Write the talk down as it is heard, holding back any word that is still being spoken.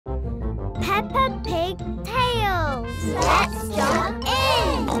Peppa Pig Tales. Let's jump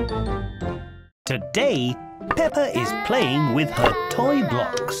in. Today, Peppa is playing with her toy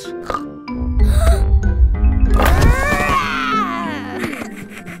blocks.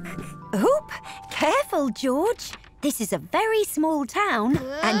 Oop! Careful, George. This is a very small town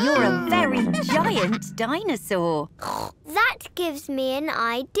and you're a very giant dinosaur. That gives me an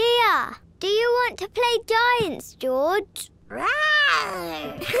idea. Do you want to play giants, George?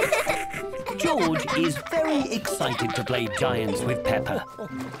 George is very excited to play giants with Peppa.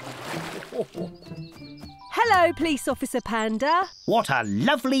 Hello, Police Officer Panda. What a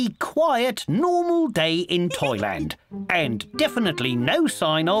lovely, quiet, normal day in Toyland. And definitely no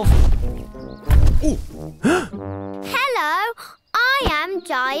sign of... Hello, I am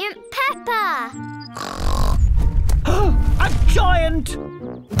Giant Peppa. A giant!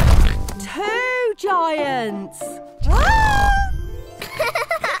 2 giants.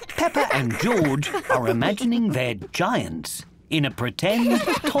 Peppa and George are imagining they're giants in a pretend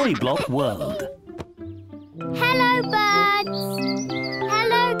toy block world. Hello, birds.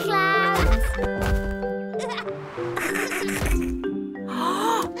 Hello, clouds.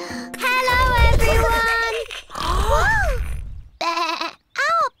 Hello, everyone.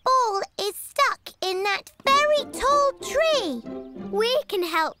 Our ball is stuck in that very tall tree. We can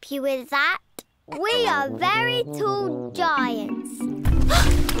help you with that. We are very tall giants.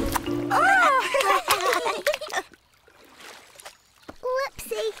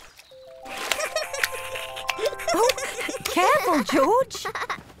 Whoopsie. Oh, careful, George.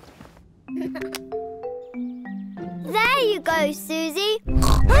 There you go, Susie.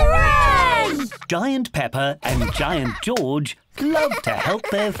 Hooray! Giant Peppa and Giant George love to help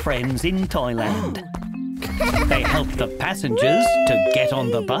their friends in Toyland. They help the passengers to get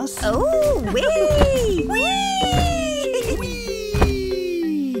on the bus. Oh, whee!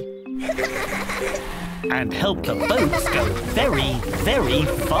 And help the boats go very, very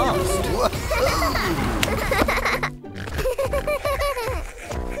fast.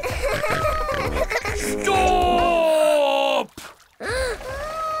 Stop!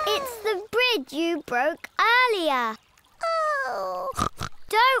 It's the bridge you broke earlier. Oh.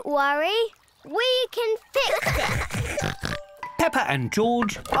 Don't worry. We can fix it. Peppa and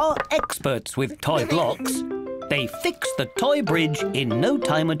George are experts with toy blocks. They fix the toy bridge in no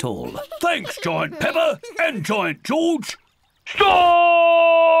time at all. Thanks, Giant Peppa and Giant George.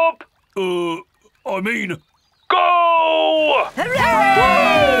 Stop! I mean, go!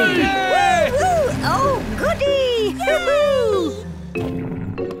 Hooray! Woo-hoo! Oh, goody! Hoo-hoo!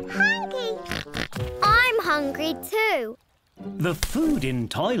 Hungry. I'm hungry too. The food in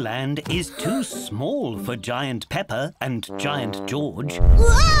Toyland is too small for Giant Peppa and Giant George.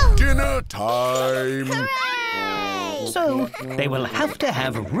 Whoa! Dinner time! Hooray! So they will have to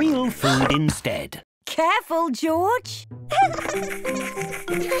have real food instead. Careful, George.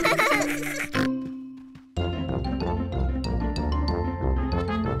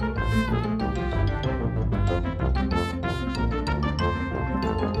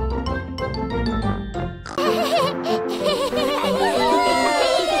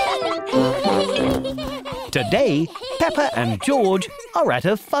 Today, Peppa and George are at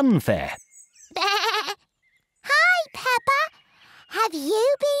a fun fair. Hi, Peppa. Have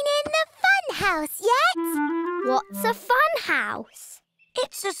you been in the fun house yet? What's a fun house?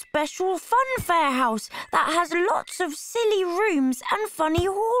 It's a special fun fair house that has lots of silly rooms and funny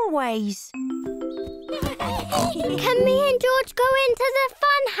hallways. Can me and George go into the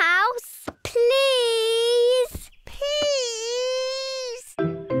fun house? Please? Please?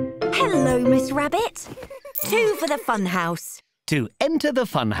 Hello, Miss Rabbit. 2 for the fun house. To enter the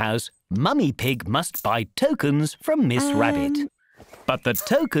funhouse, Mummy Pig must buy tokens from Miss Rabbit. But the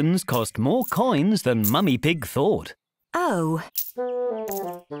tokens cost more coins than Mummy Pig thought. Oh.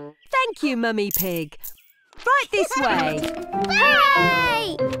 Thank you, Mummy Pig. Right this way.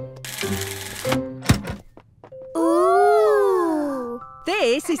 Hooray! Ooh!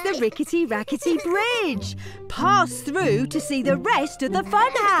 This is the Rickety Rackety Bridge. Pass through to see the rest of the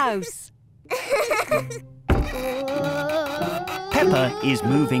fun house. Peppa is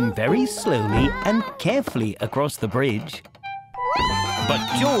moving very slowly and carefully across the bridge. But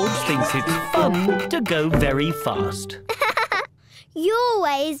George thinks it's fun to go very fast. Your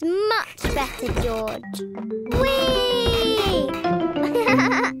way's much better, George. Whee!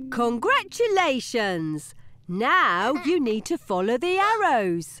 Congratulations. Now you need to follow the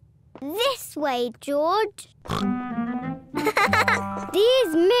arrows. This way, George.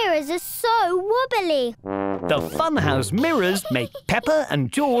 These mirrors are so wobbly. The funhouse mirrors make Peppa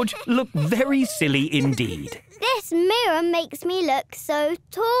and George look very silly indeed. This mirror makes me look so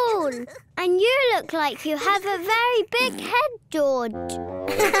tall. And you look like you have a very big head, George.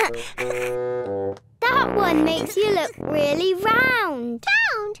 That one makes you look really round.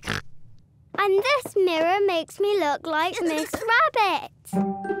 Round? And this mirror makes me look like Miss Rabbit.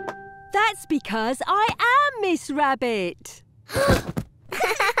 That's because I am Miss Rabbit.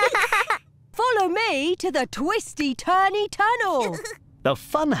 Follow me to the twisty-turny tunnel. The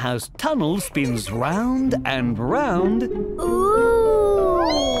funhouse tunnel spins round and round. Ooh!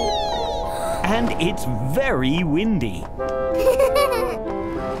 And it's very windy.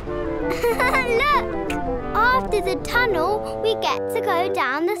 Look! After the tunnel, we get to go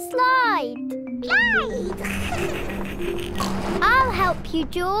down the slide. I'll help you,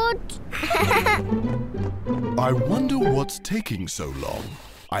 George. I wonder what's taking so long.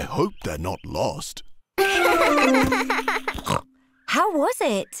 I hope they're not lost. How was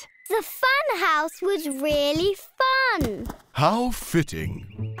it? The fun house was really fun. How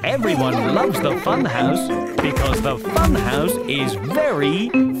fitting. Everyone loves the funhouse because the funhouse is very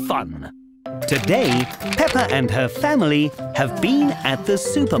fun. Today, Peppa and her family have been at the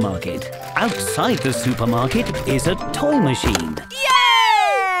supermarket. Outside the supermarket is a toy machine.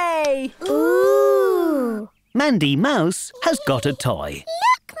 Yay! Ooh! Mandy Mouse has got a toy.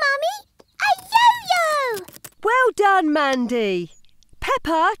 Look, Mummy! A yo-yo! Well done, Mandy.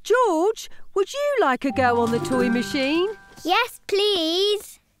 Peppa, George, would you like a go on the toy machine? Yes,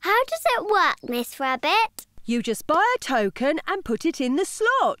 please. How does it work, Miss Rabbit? You just buy a token and put it in the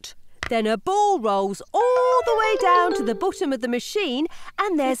slot. Then a ball rolls all the way down to the bottom of the machine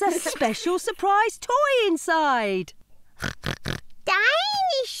and there's a special surprise toy inside.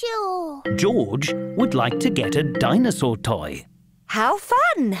 Dinosaur! George would like to get a dinosaur toy. How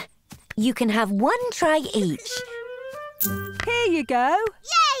fun! You can have one try each. Here you go.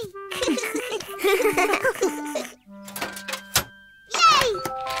 Yay! Yay!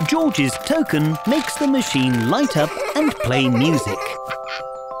 George's token makes the machine light up and play music.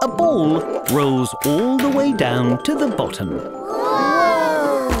 A ball rolls all the way down to the bottom.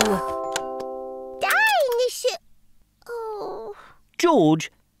 Whoa! Dinosaur! Oh.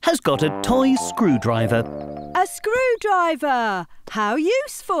 George has got a toy screwdriver. A screwdriver. How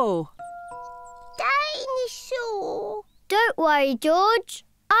useful. Dinosaur! Don't worry, George.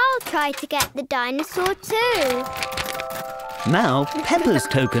 I'll try to get the dinosaur too. Now Peppa's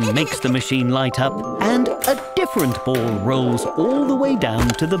token makes the machine light up and a different ball rolls all the way down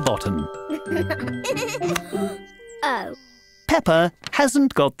to the bottom. Oh. Peppa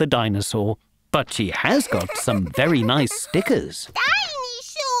hasn't got the dinosaur, but she has got some very nice stickers.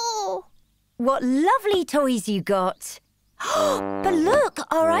 Dinosaur! What lovely toys you got. But look,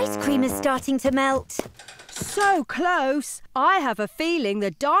 our ice cream is starting to melt. So close. I have a feeling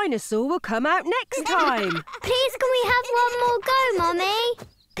the dinosaur will come out next time. Please, can we have one more go, Mummy?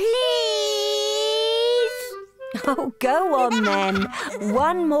 Please? Oh, go on then.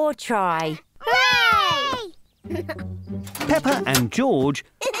 One more try. Hooray! Peppa and George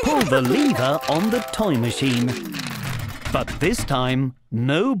pull the lever on the toy machine. But this time,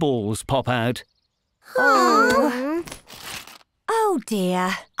 no balls pop out. Oh. Oh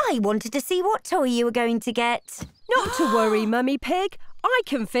dear. I wanted to see what toy you were going to get. Not to worry, Mummy Pig. I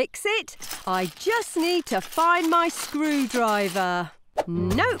can fix it. I just need to find my screwdriver.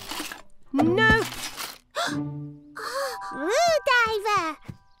 Nope. Nope. Screwdriver!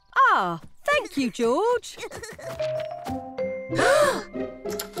 Ah, thank you, George.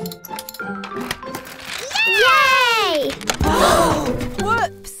 Yay!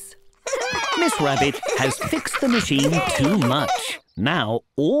 Whoops. Miss Rabbit has fixed the machine too much. Now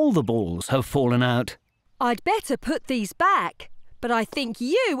all the balls have fallen out. I'd better put these back, but I think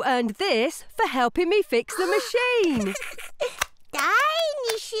you earned this for helping me fix the machine.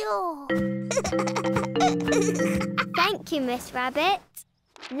 Dinosaur! Thank you, Miss Rabbit.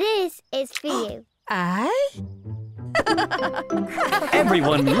 This is for you. Eh?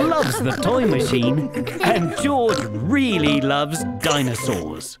 Everyone loves the toy machine, and George really loves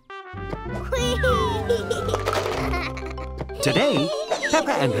dinosaurs. Today,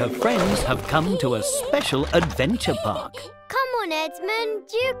 Peppa and her friends have come to a special adventure park. Come on, Edmund.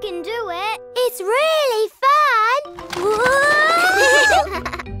 You can do it. It's really fun.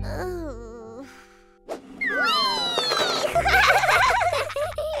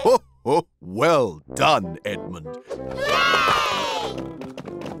 Ho, ho, well done, Edmund.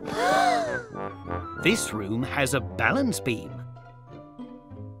 This room has a balance beam.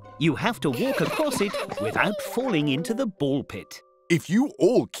 You have to walk across it without falling into the ball pit. If you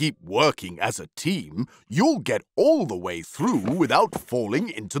all keep working as a team, you'll get all the way through without falling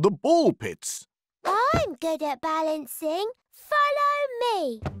into the ball pits. I'm good at balancing. Follow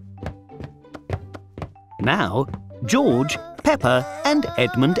me. Now, George, Peppa and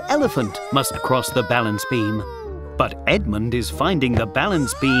Edmund Elephant must cross the balance beam. But Edmund is finding the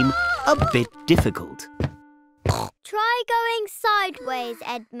balance beam a bit difficult. Try going sideways,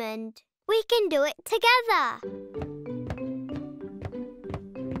 Edmund. We can do it together.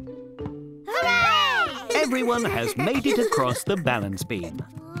 Hooray! Everyone has made it across the balance beam.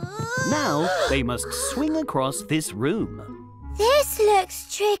 Now they must swing across this room. This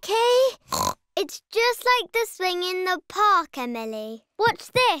looks tricky. It's just like the swing in the park, Emily. Watch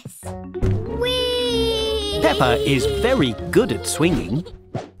this. Whee! Peppa is very good at swinging.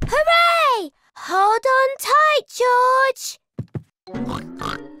 Hooray! Hold on tight, George.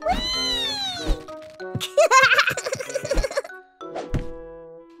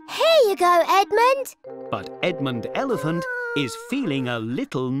 Here you go, Edmund. But Edmund Elephant is feeling a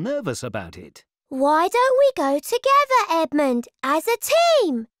little nervous about it. Why don't we go together, Edmund, as a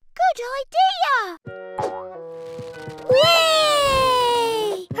team? Good idea!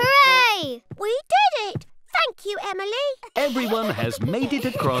 Whee! Hooray! We did it! Thank you, Emily. Everyone has made it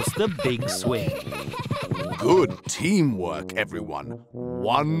across the big swing. Good teamwork, everyone.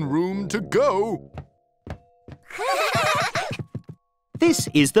 One room to go. This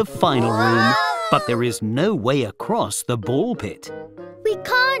is the final room, but there is no way across the ball pit. We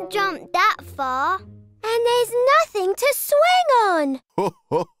can't jump that far. And there's nothing to swing on. Ho,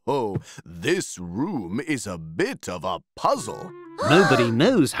 ho, ho. This room is a bit of a puzzle. Nobody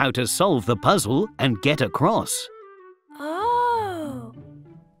knows how to solve the puzzle and get across. Oh.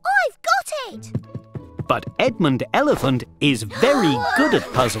 I've got it. But Edmund Elephant is very good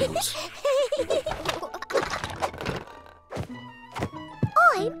at puzzles.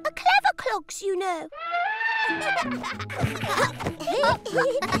 I'm a clever clogs, you know.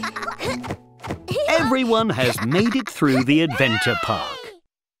 Everyone has made it through the adventure park.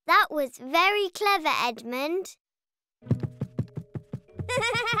 That was very clever, Edmund.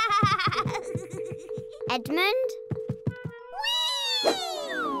 Edmund?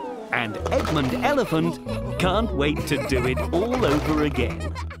 And Edmund Elephant can't wait to do it all over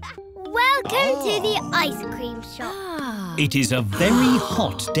again. Welcome to the ice cream shop. It is a very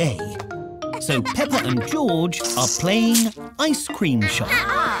hot day, so Peppa and George are playing ice cream shop.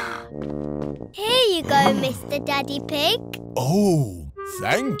 Here you go, Mr. Daddy Pig. Oh,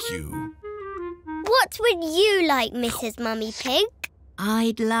 thank you. What would you like, Mrs. Mummy Pig?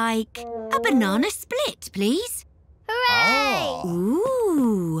 I'd like a banana split, please. Hooray!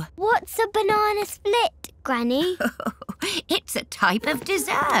 Ooh. What's a banana split, Granny? It's a type of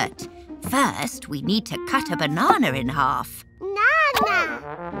dessert. First, we need to cut a banana in half.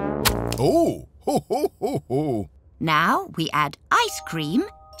 Nana! Oh, ho, ho, ho, ho. Now we add ice cream,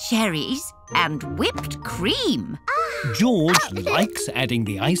 cherries and whipped cream. George likes adding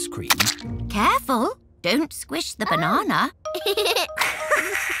the ice cream. Careful, don't squish the banana.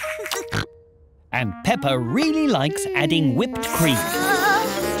 And Peppa really likes adding whipped cream.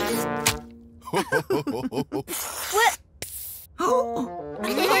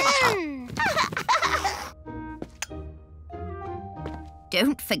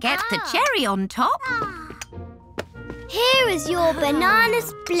 Don't forget the cherry on top. Here is your banana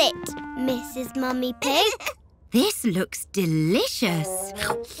split, Mrs. Mummy Pig. This looks delicious.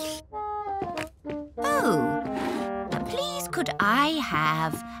 Oh, please could I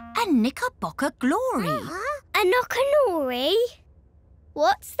have a Knickerbocker Glory? A knockanori?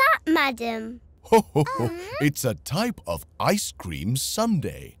 What's that, madam? Ho, ho, ho. It's a type of ice cream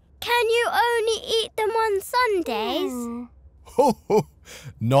sundae. Can you only eat them on Sundays? Ho, ho.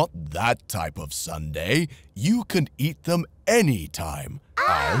 Not that type of sundae. You can eat them anytime.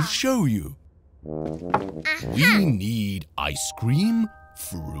 I'll show you. We need ice cream,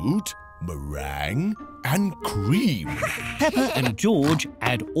 fruit, meringue and cream. Peppa and George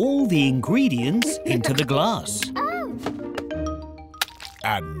add all the ingredients into the glass.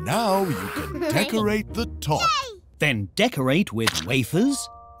 And now you can decorate the top. Then decorate with wafers,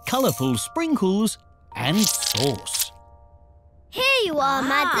 colourful sprinkles and sauce. Here you are,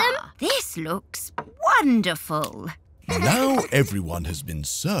 madam. This looks wonderful. Now everyone has been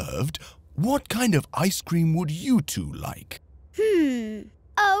served, what kind of ice cream would you two like?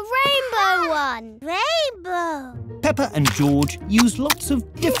 A rainbow one. Rainbow. Peppa and George use lots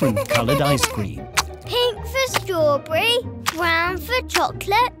of different coloured ice cream. Pink for strawberry, brown for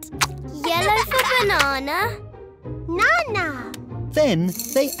chocolate, yellow for banana. Nana. Then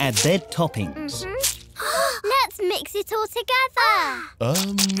they add their toppings. Let's mix it all together.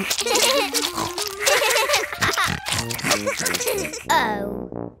 Oh.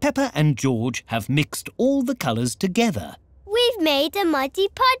 Peppa and George have mixed all the colours together. We've made a muddy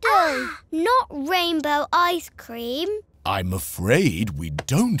puddle, not rainbow ice cream. I'm afraid we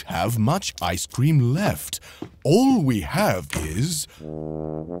don't have much ice cream left. All we have is...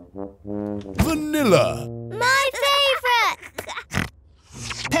 vanilla. My favourite!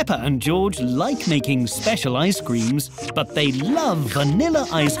 Peppa and George like making special ice creams, but they love vanilla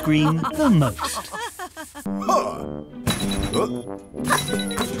ice cream the most.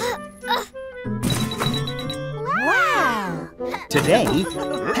 Wow! Today,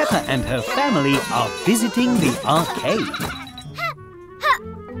 Peppa and her family are visiting the arcade.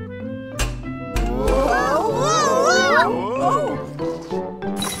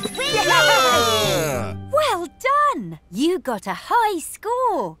 Well done! You got a high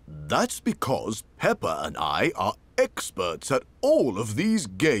score. That's because Peppa and I are experts at all of these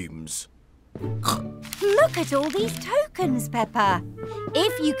games. Look at all these tokens, Peppa.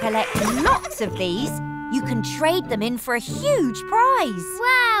 If you collect lots of these, you can trade them in for a huge prize.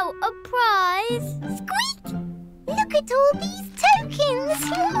 Wow, a prize! Squeak! Look at all these tokens!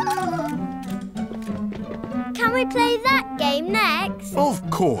 Can we play that game next? Of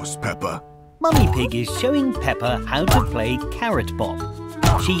course, Peppa. Mummy Pig is showing Peppa how to play Carrot Bop.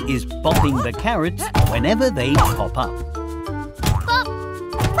 She is bopping the carrots whenever they pop up. Bop!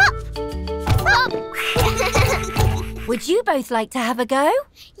 Bop! Bop! Would you both like to have a go?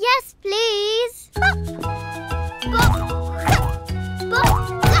 Yes, please. Bop! Bop! Bop!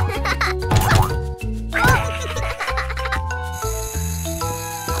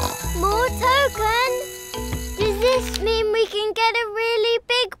 More tokens. Does this mean we can get a really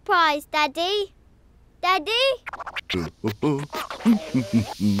big prize, Daddy? Daddy?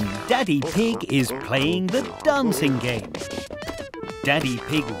 Daddy Pig is playing the dancing game. Daddy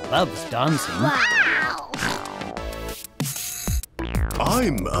Pig loves dancing. Wow!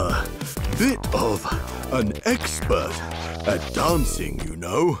 I'm a bit of an expert at dancing, you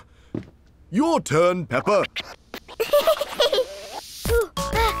know. Your turn, Peppa.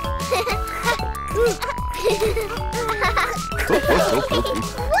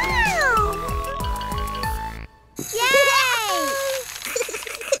 Yay!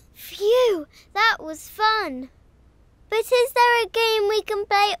 Phew, that was fun. But is there a game we can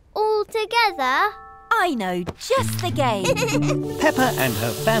play all together? I know just the game. Peppa and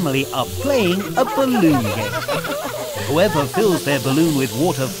her family are playing a balloon game. Whoever fills their balloon with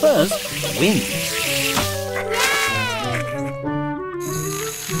water first wins.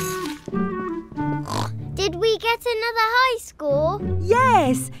 Did we get another high score?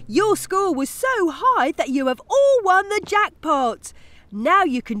 Yes, your score was so high that you have all won the jackpot. Now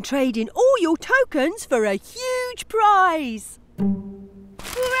you can trade in all your tokens for a huge prize.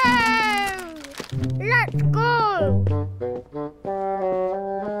 Hooray! Let's go!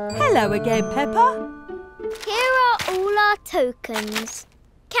 Hello again, Peppa. Here are all our tokens.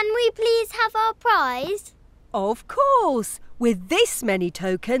 Can we please have our prize? Of course. With this many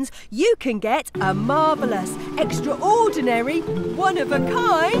tokens, you can get a marvellous, extraordinary,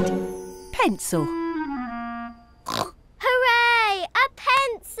 one-of-a-kind pencil. Hooray! A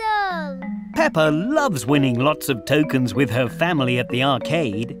pencil! Peppa loves winning lots of tokens with her family at the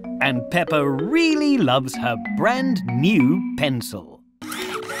arcade, and Peppa really loves her brand new pencil.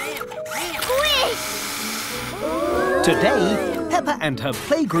 Squish! Today, Peppa and her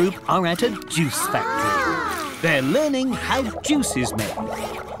playgroup are at a juice factory. They're learning how juice is made.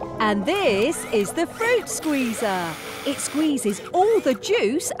 And this is the fruit squeezer. It squeezes all the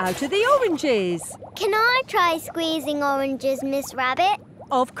juice out of the oranges. Can I try squeezing oranges, Miss Rabbit?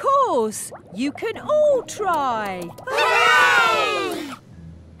 Of course. You can all try. Hooray!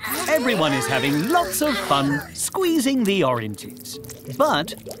 Everyone is having lots of fun squeezing the oranges.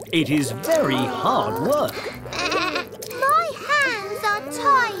 But it is very hard work. My hands are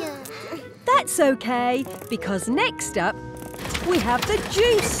tired. That's okay, because next up, we have the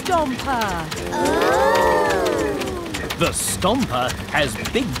juice stomper. The stomper has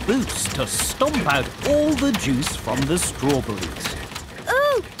big boots to stomp out all the juice from the strawberries.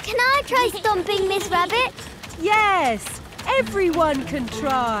 Ooh, can I try stomping, Miss Rabbit? Yes, everyone can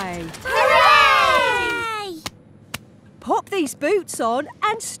try. Hooray! Pop these boots on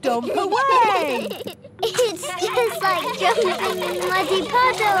and stomp away. It's just like jumping in a muddy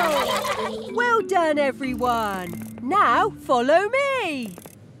puddle. Well done, everyone. Now follow me.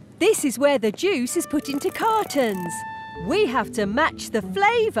 This is where the juice is put into cartons. We have to match the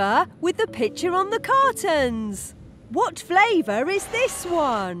flavour with the picture on the cartons. What flavour is this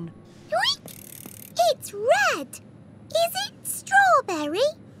one? Yoink! It's red. Is it strawberry?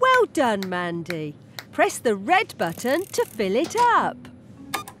 Well done, Mandy. Press the red button to fill it up.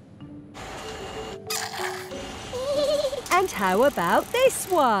 And how about this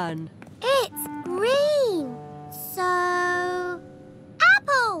one? It's green. So...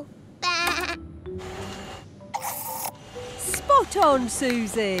 apple. Spot on,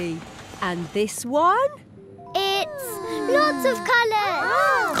 Susie. And this one? It's lots of colours.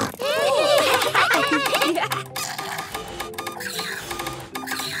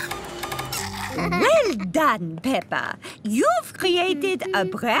 Well done, Peppa. You've created a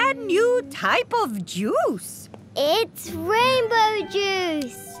brand new type of juice. It's rainbow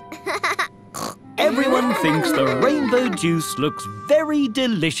juice. Everyone thinks the rainbow juice looks very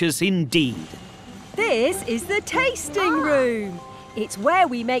delicious indeed. This is the tasting room. It's where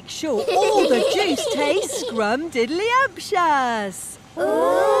we make sure all the juice tastes scrum-diddly-umptious.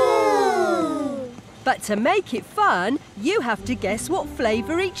 Ooh. But to make it fun, you have to guess what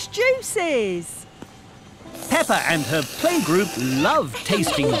flavour each juice is. Peppa and her playgroup love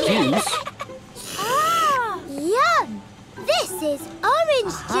tasting juice. Yum! This is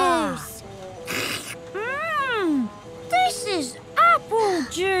orange juice. This is apple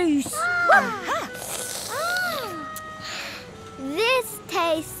juice. This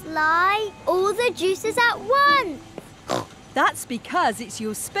tastes like all the juices at once. That's because it's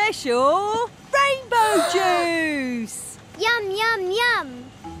your special rainbow juice. Yum, yum, yum.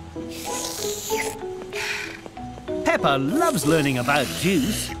 Peppa loves learning about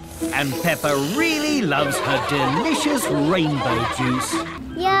juice, and Peppa really loves her delicious rainbow juice.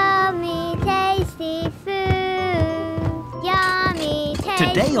 Yummy, tasty food. Yummy, tasty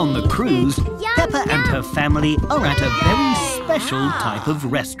Today on the cruise, food. Yum, Peppa and her yum. family are at a very special type of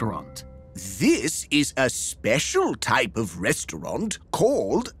restaurant. This is a special type of restaurant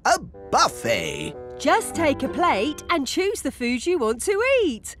called a buffet. Just take a plate and choose the food you want to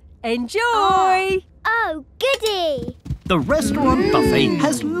eat. Enjoy! Oh, goody. The restaurant buffet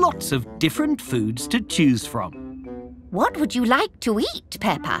has lots of different foods to choose from. What would you like to eat,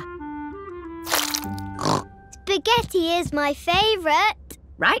 Peppa? Spaghetti is my favourite.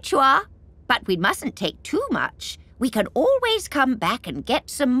 Right you are. But we mustn't take too much. We can always come back and get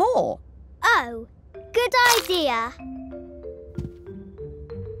some more. Oh, good idea.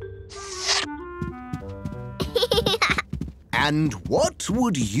 And what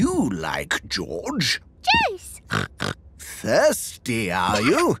would you like, George? Juice. Thirsty, are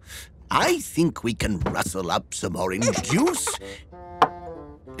you? I think we can rustle up some orange juice.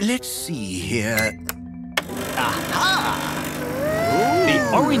 Let's see here. Aha!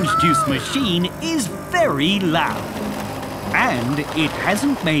 The orange juice machine is very loud. And it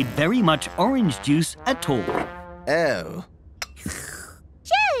hasn't made very much orange juice at all. Oh.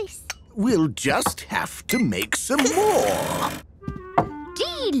 Juice. We'll just have to make some more.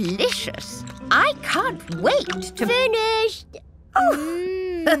 Delicious. I can't wait to... Finished.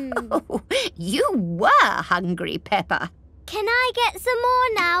 You were hungry, Peppa. Can I get some more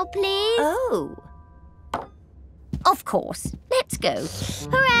now, please? Oh. Of course. Let's go.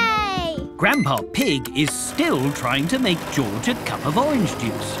 Hooray! Grandpa Pig is still trying to make George a cup of orange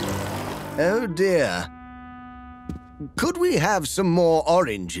juice. Oh, dear. Could we have some more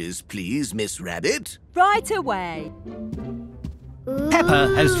oranges, please, Miss Rabbit? Right away.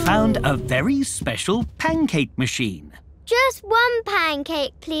 Peppa has found a very special pancake machine. Just one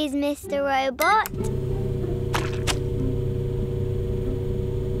pancake, please, Mr. Robot.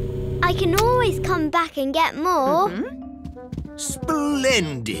 I can always come back and get more.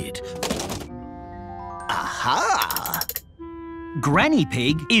 Splendid. Aha! Granny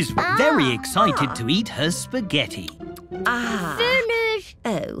Pig is very excited to eat her spaghetti. Finished.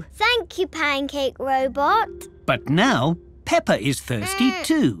 Oh. Thank you, Pancake Robot. But now Peppa is thirsty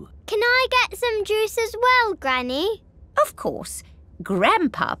too. Can I get some juice as well, Granny? Of course.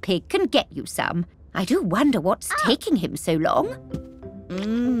 Grandpa Pig can get you some. I do wonder what's taking him so long.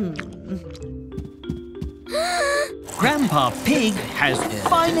 Grandpa Pig has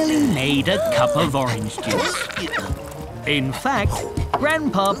finally made a cup of orange juice. In fact,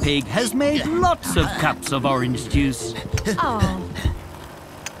 Grandpa Pig has made lots of cups of orange juice.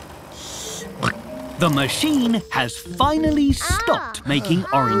 The machine has finally stopped making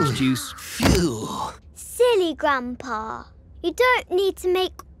orange juice. Phew. Silly Grandpa. You don't need to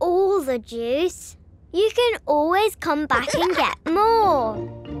make all the juice. You can always come back and get more.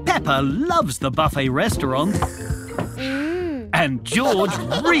 Peppa loves the buffet restaurant. And George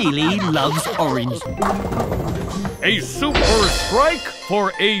really loves orange. A super strike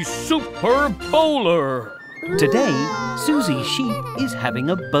for a super bowler. Today, Susie Sheep is having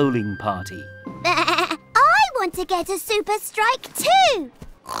a bowling party. I want to get a super strike too.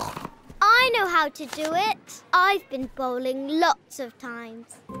 I know how to do it. I've been bowling lots of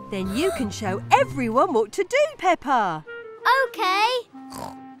times. Then you can show everyone what to do, Peppa. OK.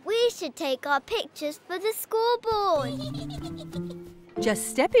 We should take our pictures for the scoreboard. Just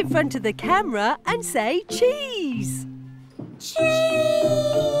step in front of the camera and say cheese. Cheese!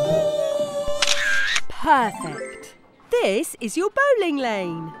 Perfect. This is your bowling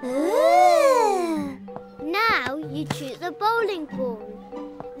lane. Ooh. Now you choose a bowling ball.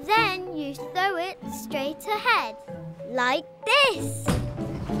 Then you throw it straight ahead, like this.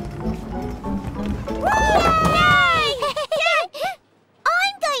 Yay!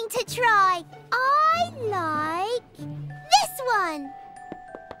 I'm going to try. I like this one.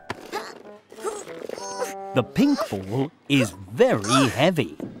 The pink ball is very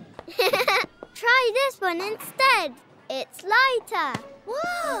heavy. Try this one instead. It's lighter.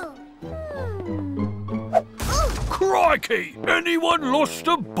 Whoa! Crikey! Anyone lost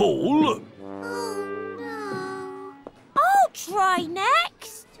a ball? Oh, no. I'll try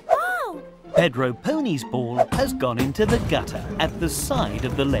next. Oh, Pedro Pony's ball has gone into the gutter at the side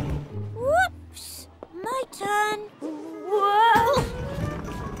of the lane. whoops. My turn. Whoa.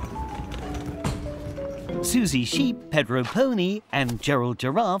 Susie Sheep, Pedro Pony and Gerald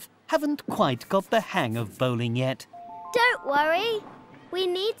Giraffe haven't quite got the hang of bowling yet. Don't worry. We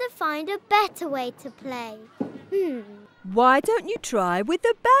need to find a better way to play. Why don't you try with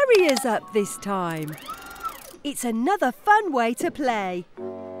the barriers up this time? It's another fun way to play.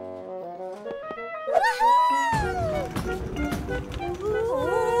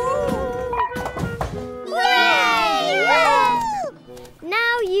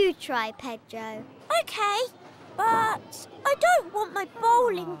 Now you try, Pedro. Okay, but I don't want my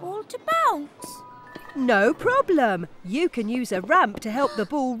bowling ball to bounce. No problem. You can use a ramp to help the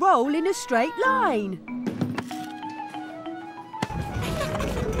ball roll in a straight line.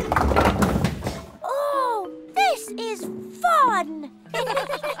 Oh, this is fun!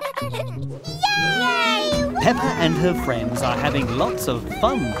 Yay! Peppa and her friends are having lots of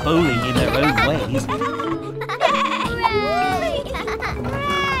fun bowling in their own ways.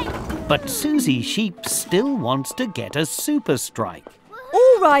 But Susie Sheep still wants to get a super strike.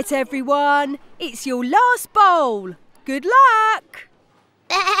 All right, everyone. It's your last bowl. Good luck.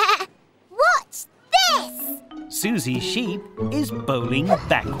 Watch this! Susie Sheep is bowling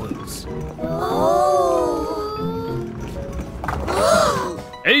backwards.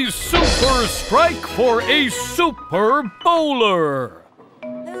 A super strike for a super bowler!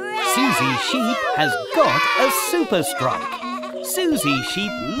 Susie Sheep has got a super strike. Susie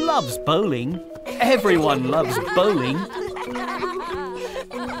Sheep loves bowling. Everyone loves bowling.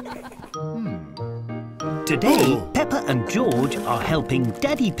 Today, Peppa and George are helping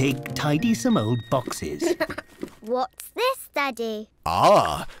Daddy Pig tidy some old boxes. What's this, Daddy?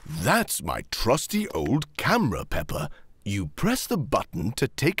 Ah, that's my trusty old camera, Peppa. You press the button to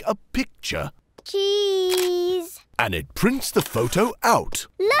take a picture Cheese! and it prints the photo out.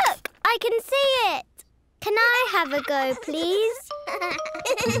 Look, I can see it. Can I have a go, please?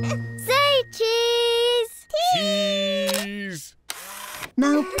 Say cheese! Cheese!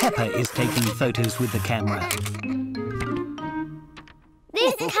 Now Peppa is taking photos with the camera.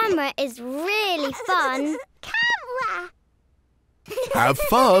 This camera is really fun. Camera! Have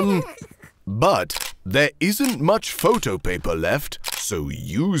fun! But there isn't much photo paper left, so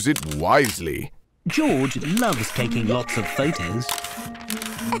use it wisely. George loves taking lots of photos.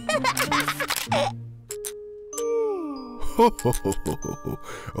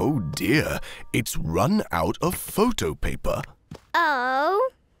 Oh dear, it's run out of photo paper.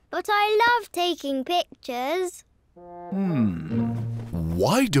 Oh, but I love taking pictures.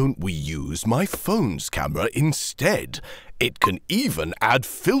 Why don't we use my phone's camera instead? It can even add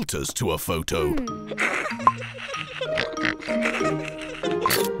filters to a photo.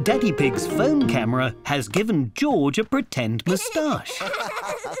 Daddy Pig's phone camera has given George a pretend moustache.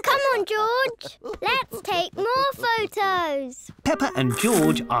 Come on, George. Let's take more photos. Peppa and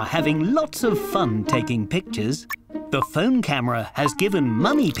George are having lots of fun taking pictures. The phone camera has given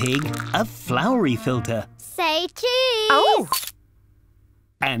Mummy Pig a flowery filter. Say cheese. Oh.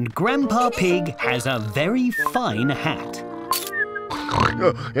 And Grandpa Pig has a very fine hat.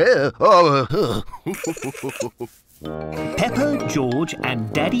 Peppa, George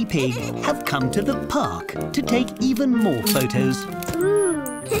and Daddy Pig have come to the park to take even more photos.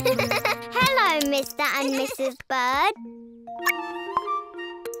 Hello, Mr. and Mrs. Bird.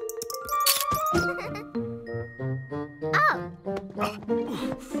 Oh.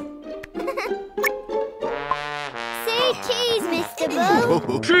 Say cheese, Mr.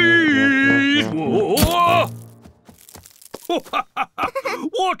 Bull. Cheese! Whoa!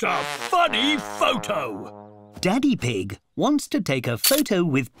 What a funny photo! Daddy Pig wants to take a photo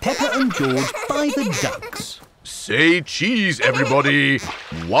with Peppa and George by the ducks. Say cheese, everybody.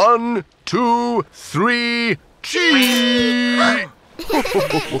 1, 2, 3, cheese!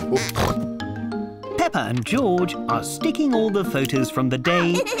 Peppa and George are sticking all the photos from the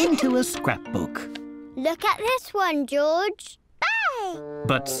day into a scrapbook. Look at this one, George. Bye.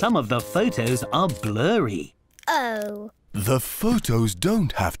 But some of the photos are blurry. Oh. The photos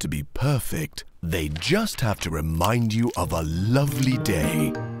don't have to be perfect. They just have to remind you of a lovely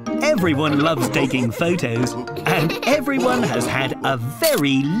day. Everyone loves taking photos, and everyone has had a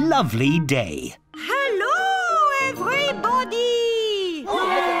very lovely day. Hello, everybody!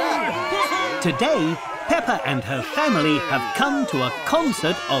 Today, Peppa and her family have come to a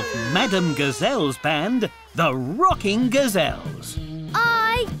concert of Madame Gazelle's band, the Rocking Gazelles.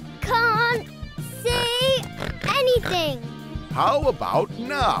 I can't see anything. How about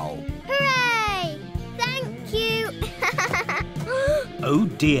now? Hooray! Thank you. Oh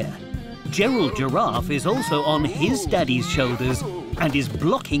dear. Gerald Giraffe is also on his daddy's shoulders and is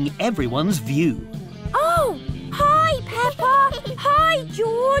blocking everyone's view. Oh, hi, Peppa. Hi,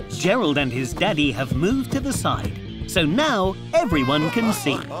 George. Gerald and his daddy have moved to the side, so now everyone can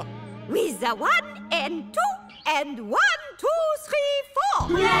see. With the 1 and 2 and 1, 2,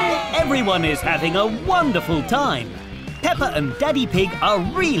 3, 4. Everyone is having a wonderful time. Peppa and Daddy Pig are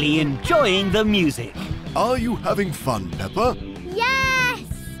really enjoying the music. Are you having fun, Peppa? Yes!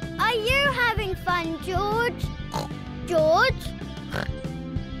 Are you having fun, George? George?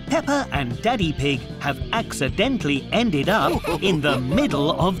 Peppa and Daddy Pig have accidentally ended up in the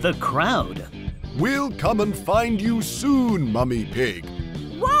middle of the crowd. We'll come and find you soon, Mummy Pig.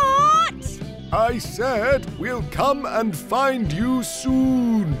 What? I said we'll come and find you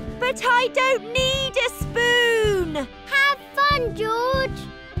soon. But I don't need a spoon. Have fun, George.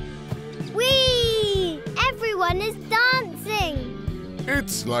 Whee! Everyone is dancing.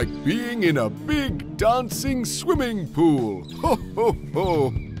 It's like being in a big dancing swimming pool. Ho, ho,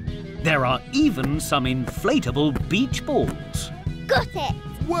 ho. There are even some inflatable beach balls. Got it.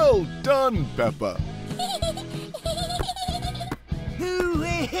 Well done, Peppa.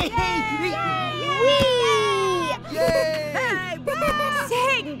 Whee!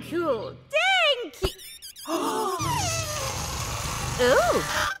 Thank you. Thank you. Oh.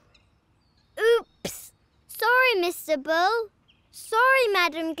 Oops. Sorry, Mr. Bull. Sorry,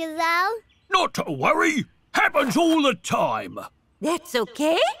 Madame Gazelle. Not to worry. Happens all the time. That's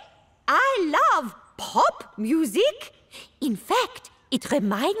okay. I love pop music. In fact, it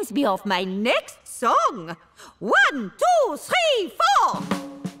reminds me of my next song. 1, 2, 3, 4.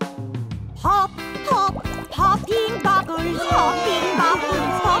 Pop, pop, popping bubbles,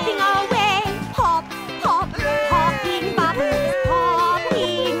 popping away. Pop, pop, popping bubbles all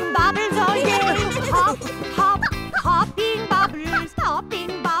day. Pop, pop, popping bubbles,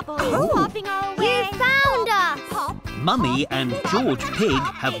 popping away. You found us. Pop. Mummy and George Pig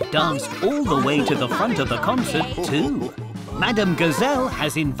have danced all the way to the front of the concert too. Madame Gazelle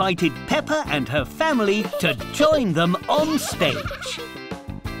has invited Peppa and her family to join them on stage.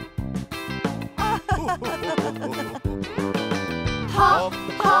 Pop,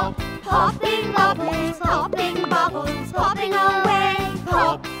 pop, popping bubbles, popping away.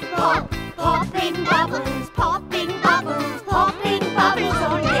 Pop, pop, popping bubbles, popping bubbles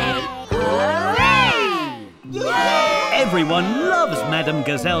all day. Hooray! Everyone loves Madame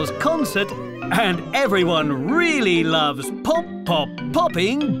Gazelle's concert, and everyone really loves pop, pop,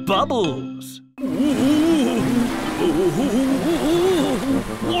 popping bubbles.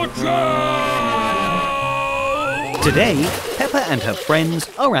 Watch out! Today, Peppa and her friends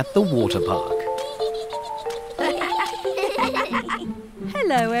are at the water park.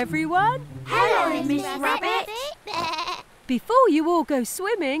 Hello, everyone. Hello, Miss Rabbit. Before you all go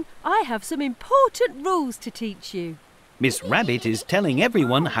swimming, I have some important rules to teach you. Miss Rabbit is telling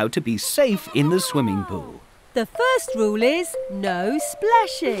everyone how to be safe in the swimming pool. The first rule is no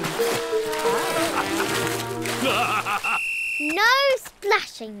splashing. No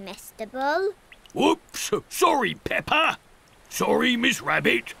splashing, Mr. Bull. Whoops! Sorry, Peppa. Sorry, Miss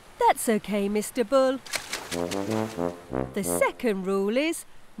Rabbit. That's okay, Mr. Bull. The second rule is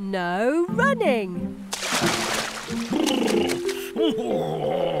no running.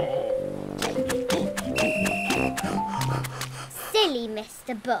 Silly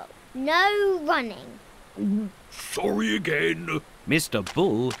Mr. Bull. No running. Sorry again. Mr.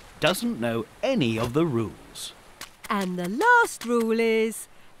 Bull doesn't know any of the rules. And the last rule is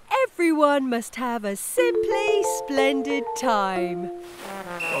everyone must have a simply splendid time.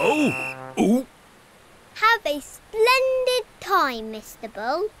 Oh! Have a splendid time, Mr.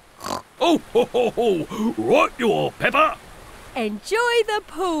 Bull. Oh, ho, ho, ho! Right you are, Peppa! Enjoy the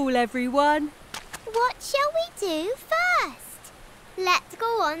pool, everyone. What shall we do first? Let's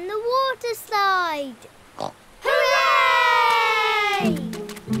go on the water slide. Hooray!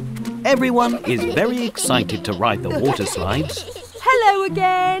 Everyone is very excited to ride the water slides. Hello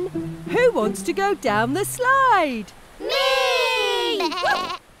again. Who wants to go down the slide? Me!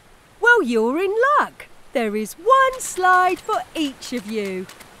 Well, you're in luck. There is one slide for each of you.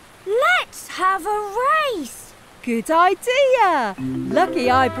 Let's have a race. Good idea. Lucky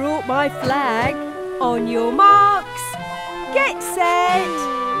I brought my flag. On your marks, get set,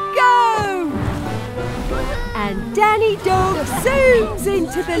 go! And Danny Dog zooms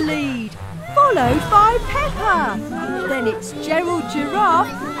into the lead, followed by Peppa. Then it's Gerald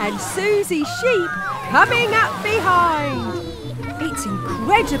Giraffe and Susie Sheep coming up behind. It's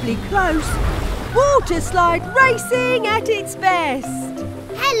incredibly close. Water slide racing at its best.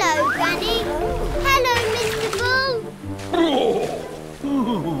 Hello, Granny. Hello, Mr. Bull.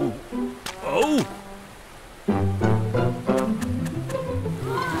 Oh!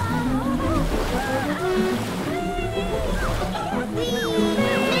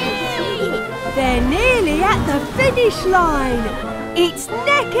 They're nearly at the finish line. It's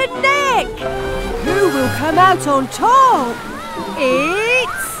neck and neck. Who will come out on top?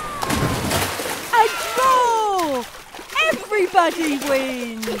 It's a draw. Everybody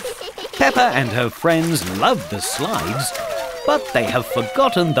wins. Peppa and her friends love the slides, but they have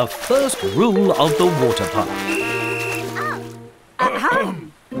forgotten the first rule of the water park.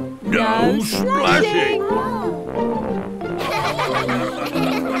 No splashing!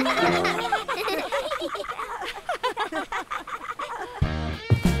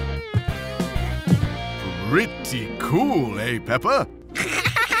 Pretty cool, eh, Peppa?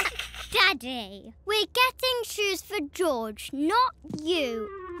 Daddy, we're getting shoes for George, not you.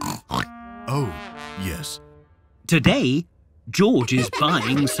 Oh, yes. Today, George is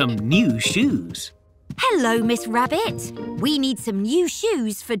buying some new shoes. Hello, Miss Rabbit. We need some new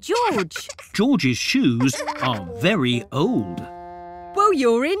shoes for George. George's shoes are very old. Well,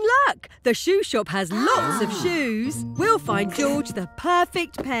 you're in luck. The shoe shop has lots of shoes. We'll find George the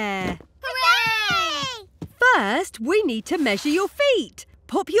perfect pair. Hooray! First, we need to measure your feet.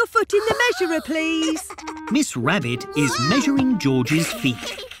 Pop your foot in the measurer, please. Miss Rabbit is measuring George's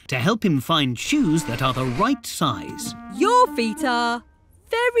feet to help him find shoes that are the right size. Your feet are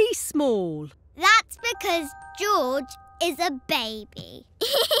very small. That's because George is a baby.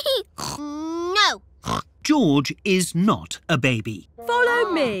 No. George is not a baby.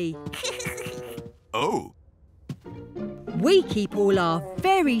 Follow me. Oh. We keep all our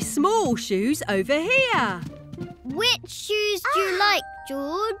very small shoes over here. Which shoes do you like,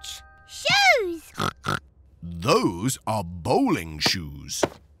 George? Shoes! Those are bowling shoes.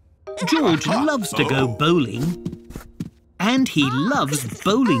 George loves to go bowling, and he loves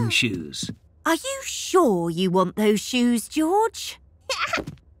bowling shoes. Are you sure you want those shoes, George?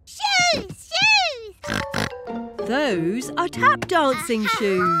 Shoes! Shoes! Those are tap dancing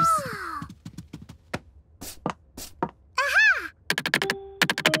shoes.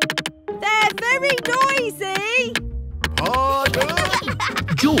 They're very noisy. Pardon?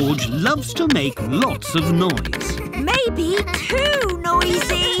 George loves to make lots of noise. Maybe too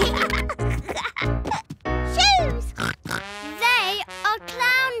noisy. Shoes! They are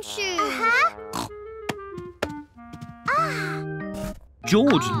clown shoes.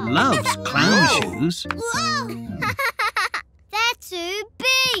 George loves clown shoes. They're too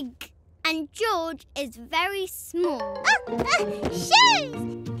big. And George is very small. Shoes!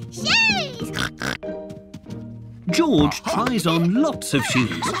 Shoes! George tries on lots of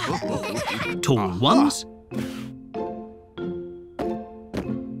shoes. Tall ones,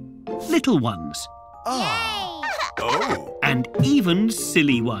 little ones, Oh. and even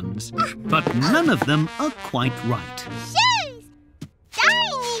silly ones. But none of them are quite right. Shoes!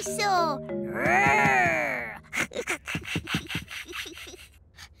 Dinosaur!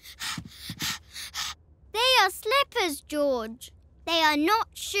 They are slippers, George. They are not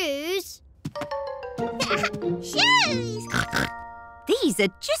shoes. Shoes! These are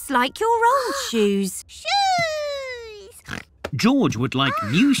just like your old shoes. Shoes! George would like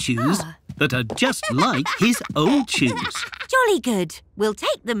new shoes that are just like his old shoes. Jolly good. We'll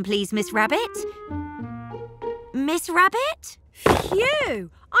take them, please, Miss Rabbit. Miss Rabbit? Phew!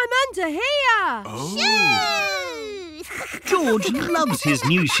 I'm under here. Oh. Shoes! George loves his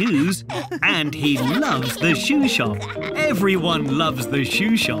new shoes and he loves the shoe shop. Everyone loves the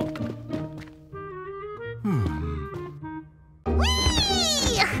shoe shop.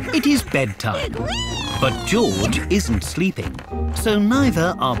 It is bedtime, but George isn't sleeping, so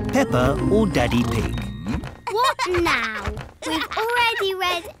neither are Peppa or Daddy Pig. What now? We've already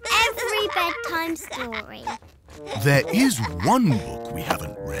read every bedtime story. There is one book we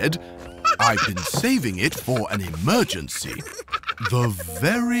haven't read. I've been saving it for an emergency. The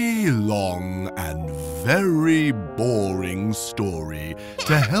very long and very boring story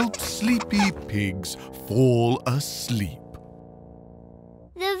to help sleepy pigs fall asleep.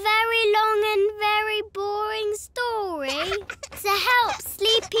 The very long and very boring story to help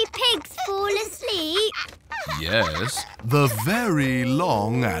sleepy pigs fall asleep? Yes, the very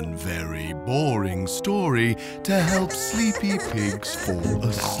long and very boring story to help sleepy pigs fall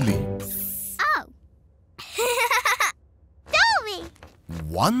asleep. Oh. Story!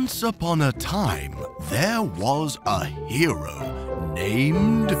 Once upon a time, there was a hero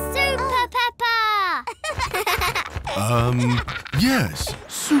named... Super Peppa! Yes,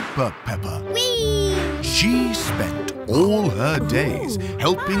 Super Peppa. Whee! She spent all her days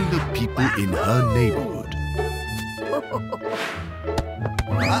helping the people in her neighborhood.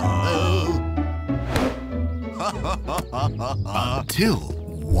 Until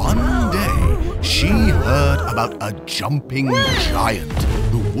one day, she heard about a jumping giant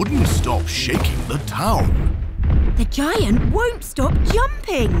who wouldn't stop shaking the town. The giant won't stop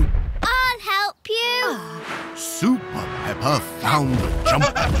jumping. I'll help you. Super Peppa found the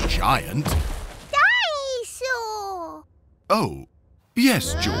jumping giant. Dinosaur! Oh,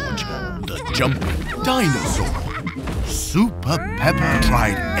 yes, George, the jumping dinosaur. Super Peppa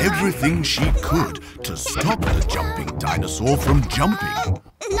tried everything she could to stop the jumping dinosaur from jumping.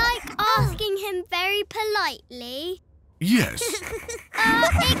 Like asking him very politely. Yes.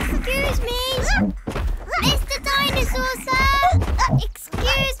 Excuse me. Mr. Dinosaur, sir.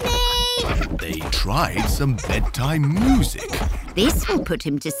 Excuse me. They tried some bedtime music. This will put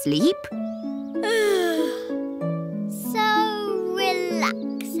him to sleep. So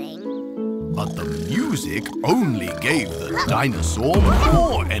relaxing. But the music only gave the dinosaur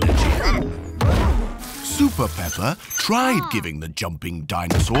more energy. Super Peppa tried giving the jumping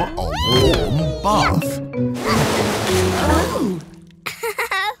dinosaur a warm bath. Oh.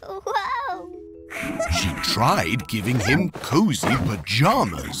 Whoa. She tried giving him cozy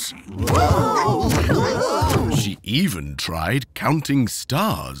pajamas. Whoa. She even tried counting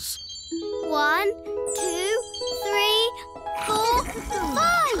stars. 1, 2, 3, 4,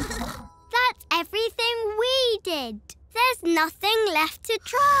 5. That's everything we did. There's nothing left to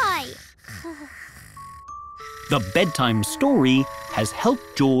try. The bedtime story has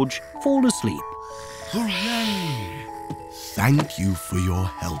helped George fall asleep. Hooray! Thank you for your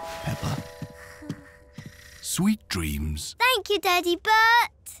help, Peppa. Sweet dreams. Thank you, Daddy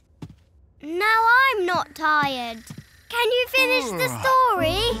Bert. Now I'm not tired. Can you finish the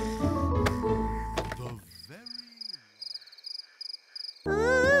story?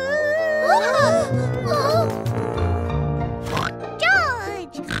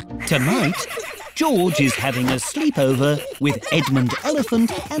 George! Tonight, George is having a sleepover with Edmund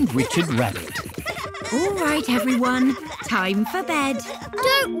Elephant and Richard Rabbit. All right, everyone. Time for bed.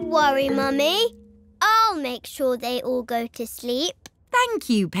 Don't worry, Mummy. I'll make sure they all go to sleep. Thank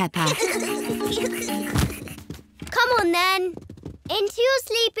you, Peppa. Come on, then. Into your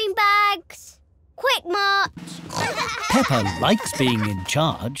sleeping bags. Quick march. Peppa likes being in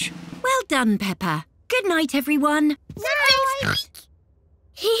charge. Well done, Peppa. Good night, everyone. Night.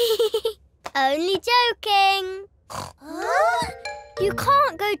 Only joking. You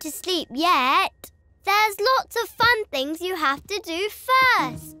can't go to sleep yet. There's lots of fun things you have to do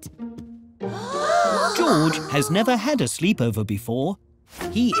first. George has never had a sleepover before.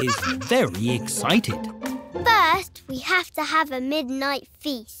 He is very excited. First, we have to have a midnight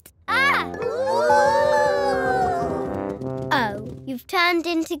feast. Oh, you've turned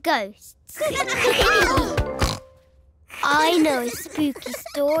into ghosts. I know a spooky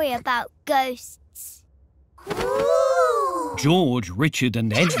story about ghosts. George, Richard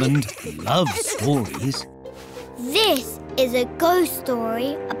and Edmund love stories. This is a ghost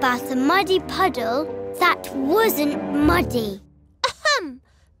story about a muddy puddle that wasn't muddy.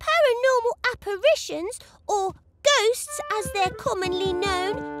 Paranormal apparitions, or ghosts as they're commonly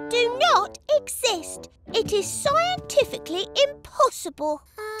known, do not exist. It is scientifically impossible.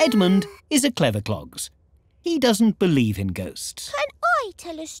 Edmund is a clever clogs. He doesn't believe in ghosts. Can I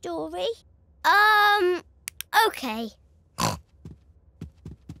tell a story? Okay.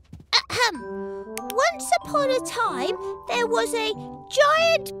 Once upon a time, there was a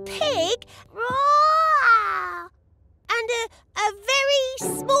giant pig and a very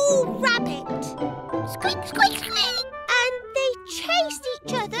small rabbit. Squeak, squeak, squeak. And they chased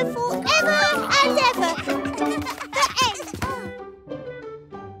each other forever and ever. The end.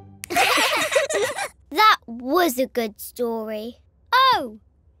 That was a good story. Oh,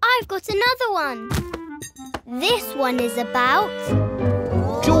 I've got another one. This one is about...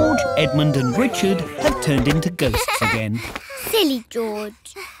 George, Edmund and Richard have turned into ghosts again. Silly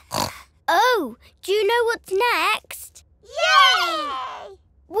George. Oh, do you know what's next? Yay!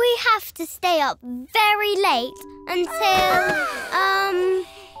 We have to stay up very late until,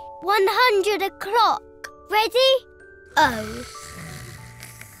 100 o'clock. Ready? Oh.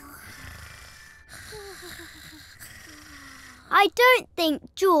 I don't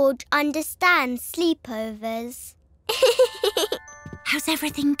think George understands sleepovers. How's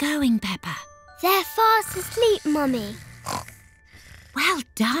everything going, Peppa? They're fast asleep, Mummy. Well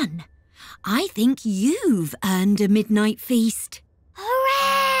done. I think you've earned a midnight feast.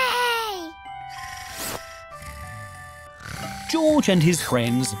 Hooray! George and his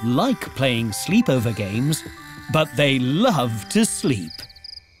friends like playing sleepover games, but they love to sleep.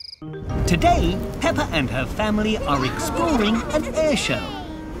 Today, Peppa and her family are exploring an air show.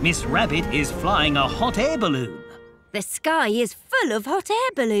 Miss Rabbit is flying a hot air balloon. The sky is full of hot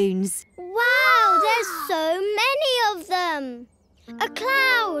air balloons. Wow, there's so many of them. A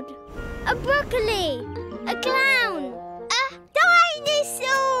cloud, a broccoli, a clown, a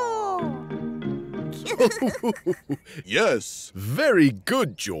dinosaur. Yes, very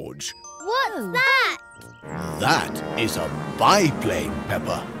good, George. What's that? That is a biplane,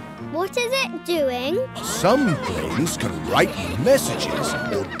 Peppa. What is it doing? Some planes can write messages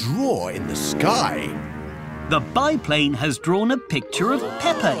or draw in the sky. The biplane has drawn a picture of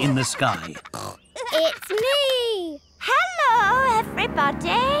Peppa in the sky. It's me. Hello,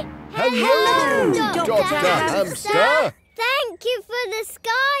 everybody. Hello, Dr. Hamster. Thank you for the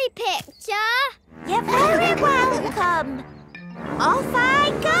sky picture. You're very welcome. Off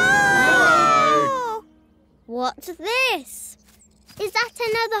I go! What's this? Is that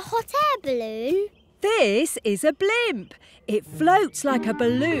another hot air balloon? This is a blimp. It floats like a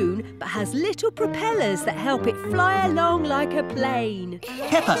balloon but has little propellers that help it fly along like a plane.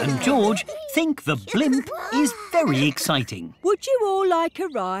 Peppa and George think the blimp is very exciting. Would you all like a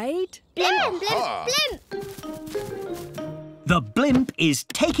ride? Blimp, blimp, blimp. The blimp is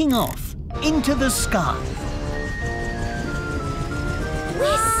taking off into the sky.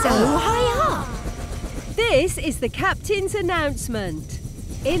 We're so high up. This is the captain's announcement.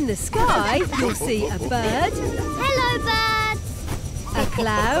 In the sky, you'll see a bird, Hello, birds. a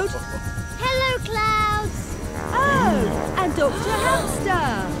cloud, Hello, clouds. oh, and Dr.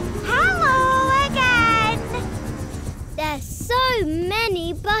 Hamster. Hello again. There's so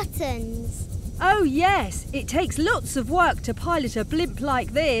many buttons. Oh yes, it takes lots of work to pilot a blimp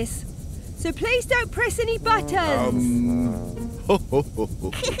like this. So please don't press any buttons.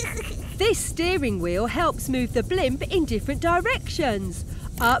 This steering wheel helps move the blimp in different directions.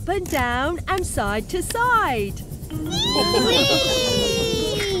 Up and down and side to side.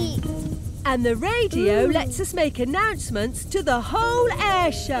 And the radio lets us make announcements to the whole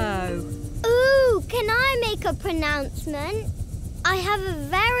air show. Ooh, can I make a pronouncement? I have a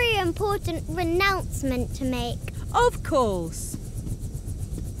very important renouncement to make. Of course.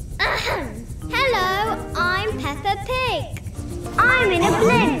 Hello, I'm Peppa Pig. I'm in a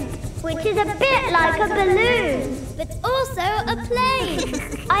blimp, which is a bit like a balloon, but also a plane.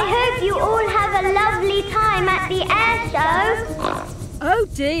 I hope you all have a lovely time at the air show. Oh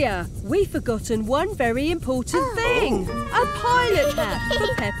dear, we've forgotten one very important thing. A pilot hat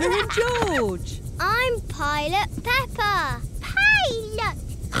for Peppa and George. I'm Pilot Peppa. Pilot!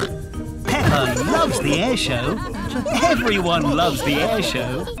 Peppa loves the air show. Everyone loves the air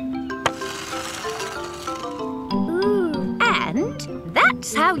show. And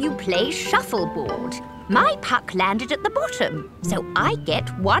that's how you play shuffleboard. My puck landed at the bottom, so I get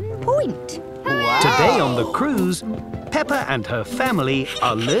 1 point. Today on the cruise, Peppa and her family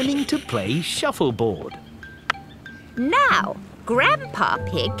are learning to play shuffleboard. Now, Grandpa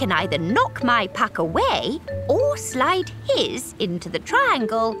Pig can either knock my puck away or slide his into the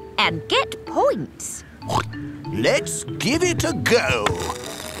triangle and get points. Let's give it a go.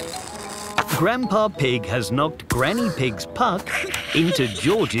 Grandpa Pig has knocked Granny Pig's puck into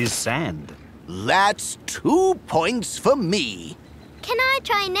George's sand. That's 2 points for me. Can I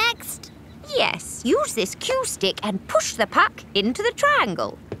try next? Yes, use this cue stick and push the puck into the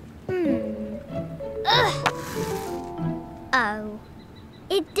triangle. Oh.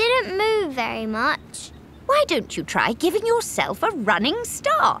 It didn't move very much. Why don't you try giving yourself a running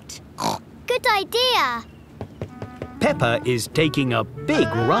start? Good idea. Peppa is taking a big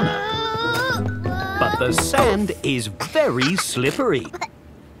runner, but the sand is very slippery.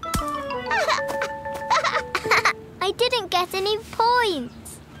 I didn't get any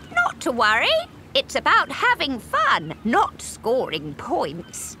points. Not to worry. It's about having fun, not scoring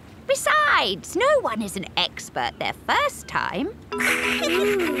points. Besides, no one is an expert their first time.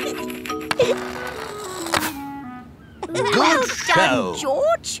 Good show. Done,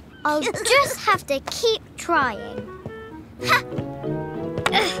 George. I'll just have to keep trying.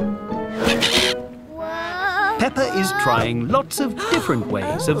 Whoa. Peppa is trying lots of different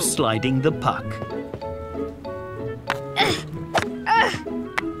ways of sliding the puck.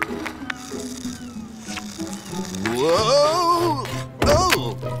 Whoa!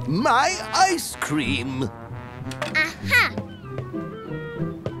 Oh, my ice cream. Aha!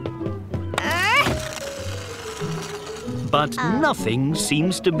 But nothing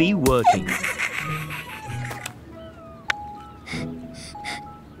seems to be working.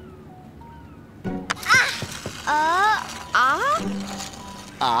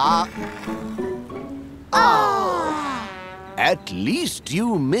 At least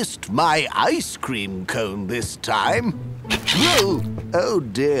you missed my ice cream cone this time. Whoa! Oh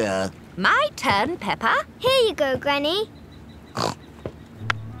dear. My turn, Peppa. Here you go, Granny.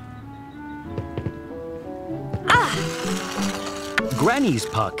 Granny's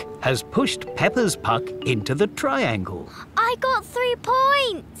puck has pushed Peppa's puck into the triangle. I got 3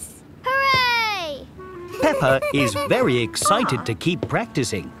 points. Hooray! Peppa is very excited to keep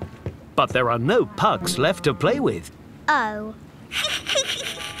practicing, but there are no pucks left to play with. Oh.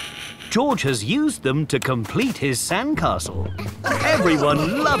 George has used them to complete his sandcastle.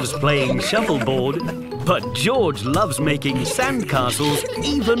 Everyone loves playing shuffleboard, but George loves making sandcastles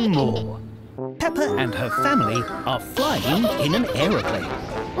even more. Peppa and her family are flying in an aeroplane.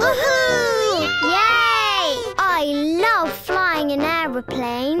 Woohoo! Yay! I love flying in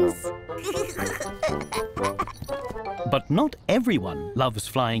aeroplanes. But not everyone loves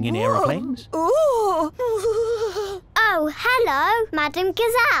flying in aeroplanes. Oh, hello, Madam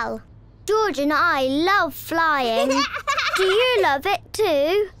Gazelle. George and I love flying. Do you love it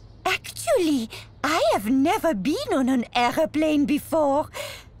too? Actually, I have never been on an aeroplane before,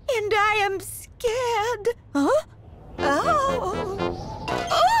 and I am scared. Huh?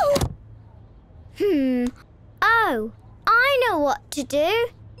 Oh, I know what to do.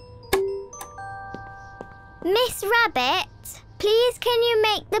 Miss Rabbit, please can you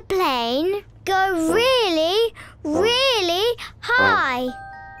make the plane go really, really high?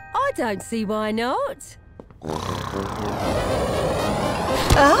 I don't see why not.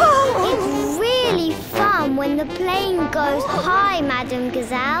 It's really fun when the plane goes high, Madam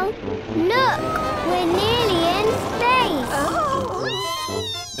Gazelle. Look, we're nearly in space.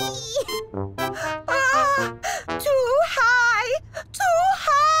 Too high! Too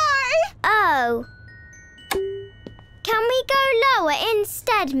high! Oh. Can we go lower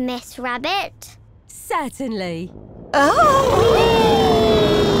instead, Miss Rabbit? Certainly.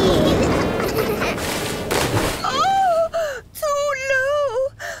 Too low!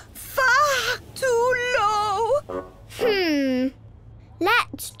 Far too low!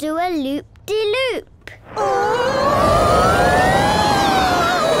 Let's do a loop-de-loop.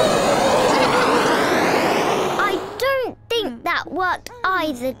 I don't think that worked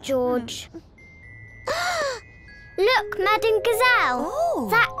either, George. Look, Madam Gazelle.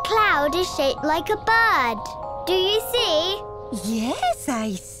 That cloud is shaped like a bird. Do you see? Yes,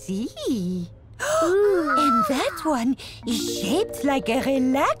 I see. And that one is shaped like a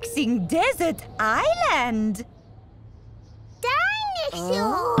relaxing desert island.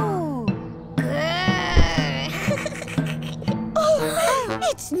 Dinosaur!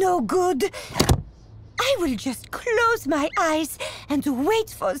 It's no good. I will just close my eyes and wait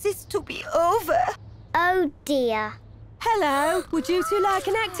for this to be over. Oh, dear. Hello, would you two like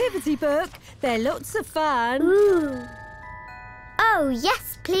an activity book? They're lots of fun. Ooh. Oh,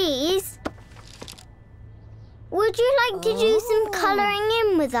 yes, please. Would you like to do some colouring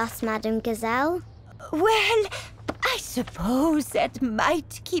in with us, Madam Gazelle? Well, I suppose that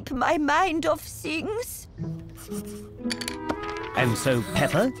might keep my mind off things. And so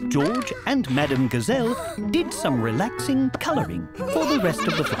Peppa, George and Madam Gazelle did some relaxing colouring for the rest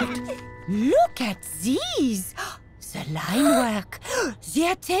of the flight. Look at these! The line work, the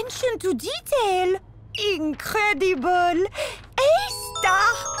attention to detail. Incredible!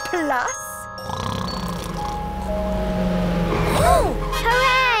 A-star plus!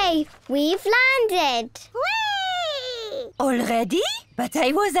 Hooray! We've landed! Already? but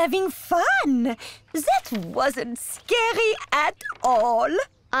I was having fun. That wasn't scary at all.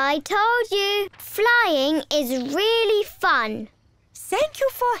 I told you, flying is really fun. Thank you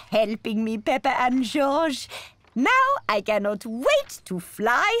for helping me, Peppa and George. Now I cannot wait to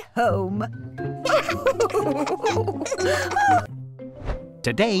fly home.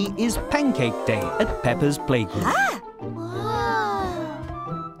 Today is Pancake Day at Peppa's Playgroup.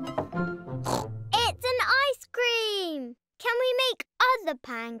 It's an ice cream. Can we make other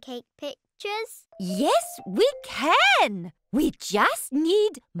pancake pictures? Yes, we can. We just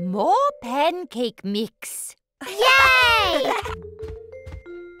need more pancake mix. Yay!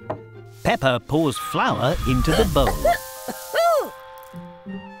 Peppa pours flour into the bowl.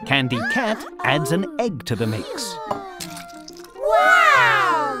 Candy Cat adds an egg to the mix.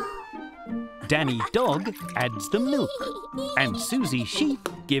 Wow! Danny Dog adds the milk. And Susie Sheep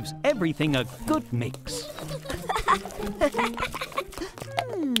gives everything a good mix.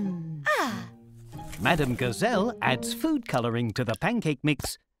 Madame Gazelle adds food colouring to the pancake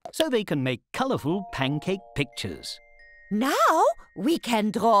mix so they can make colourful pancake pictures. Now we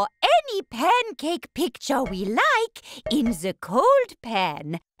can draw any pancake picture we like in the cold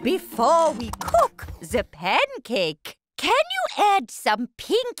pan before we cook the pancake. Can you add some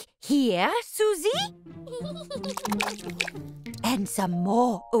pink here, Susie? And some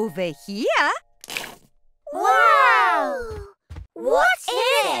more over here? Wow! What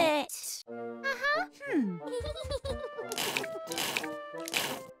is it?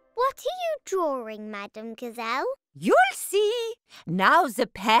 What are you drawing, Madame Gazelle? You'll see. Now the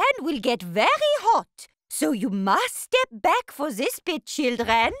pan will get very hot, so you must step back for this bit,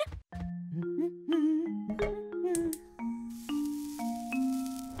 children.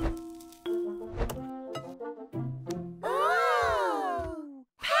 Oh!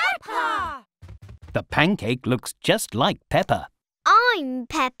 Peppa! The pancake looks just like Peppa. I'm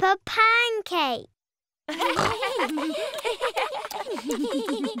Peppa Pancake.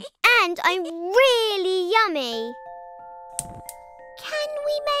 And I'm really yummy. Can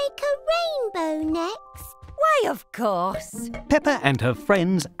we make a rainbow next? Why, of course. Peppa and her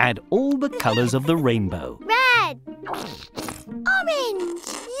friends add all the colours of the rainbow. Red, Orange,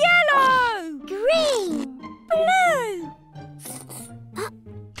 Yellow! green, Blue!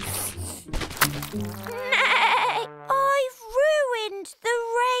 I've ruined the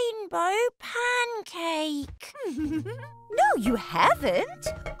rainbow pancake. No, you haven't.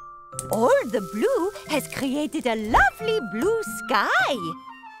 All the blue has created a lovely blue sky.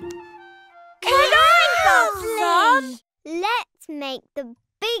 Can I have some? let's make the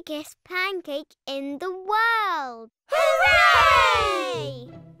biggest pancake in the world. Hooray!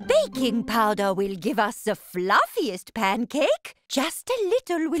 Baking powder will give us the fluffiest pancake. Just a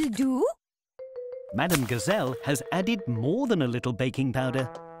little will do. Madame Gazelle has added more than a little baking powder.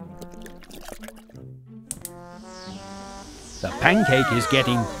 The pancake is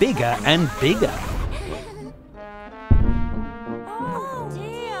getting bigger and bigger. Oh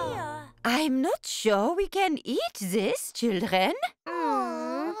dear. I'm not sure we can eat this, children.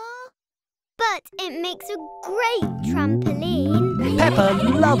 Aww. But it makes a great trampoline. Peppa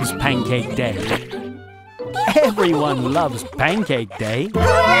loves Pancake Day. Everyone loves Pancake Day.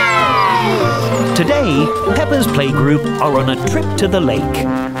 Hooray! Today, Peppa's playgroup are on a trip to the lake.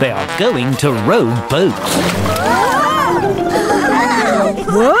 They are going to row boats.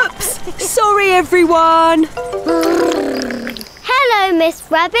 Whoops! Sorry, everyone. Hello, Miss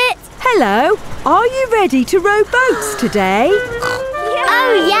Rabbit. Hello. Are you ready to row boats today?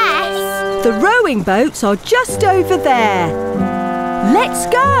 Oh, yes. The rowing boats are just over there. Let's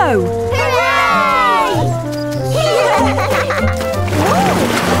go.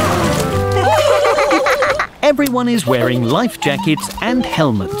 Everyone is wearing life jackets and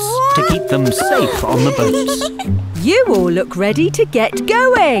helmets to keep them safe on the boats. You all look ready to get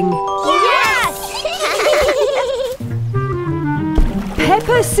going. Yes!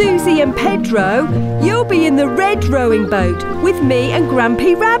 Peppa, Susie and Pedro, you'll be in the red rowing boat with me and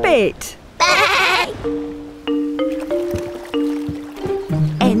Grampy Rabbit.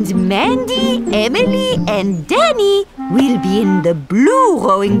 And Mandy, Emily and Danny will be in the blue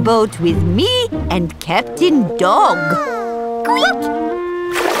rowing boat with me and Captain Dog.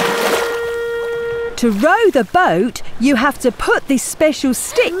 To row the boat, you have to put this special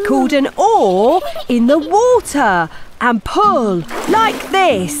stick called an oar in the water and pull like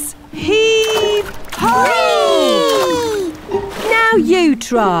this. Heave ho! Now you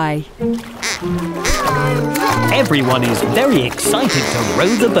try. Everyone is very excited to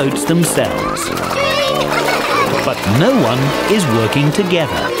row the boats themselves. But no one is working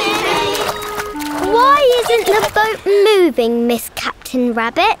together. Why isn't the boat moving, Miss Captain mountain,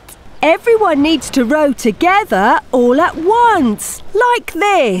 Rabbit. Everyone needs to row together all at once, like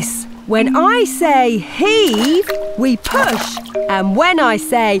this. When I say heave, we push. And when I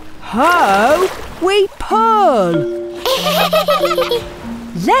say ho, we pull.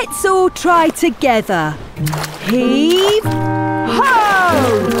 Let's all try together. Heave, ho!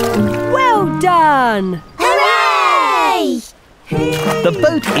 Well done! Hooray! The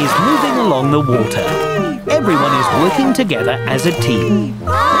boat is moving along the water. Everyone is working together as a team.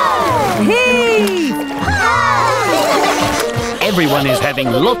 Heave! Everyone is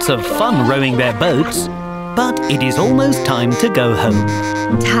having lots of fun rowing their boats, but it is almost time to go home.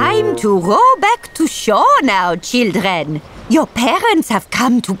 Time to row back to shore now, children. Your parents have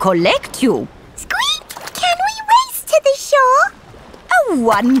come to collect you. Squeak! Can we race to the shore? A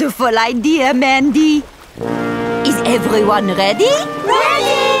wonderful idea, Mandy. Is everyone ready?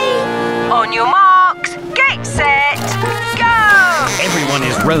 Ready! On your marks, get set, go! Everyone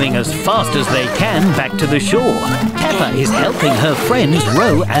is rowing as fast as they can back to the shore. Peppa is helping her friends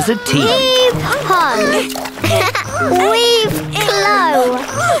row as a team. Heave ho. Weave clo.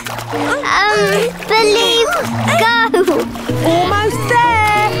 Believe go. Almost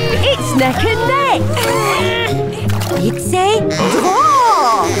there! It's neck and neck! It's a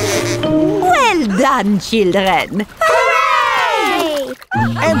draw! Well done, children. Hooray!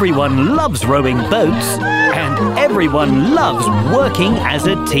 Everyone loves rowing boats, and everyone loves working as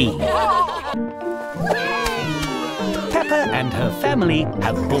a team. Peppa and her family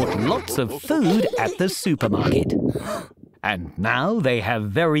have bought lots of food at the supermarket. And now they have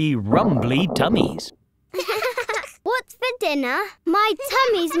very rumbly tummies. What's for dinner? My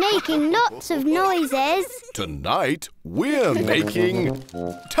tummy's making lots of noises. Tonight, we're making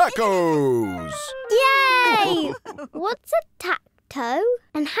tacos. Yay! What's a tacto?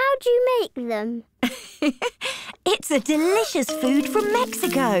 And how do you make them? It's a delicious food from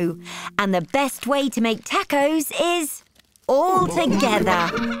Mexico. And the best way to make tacos is all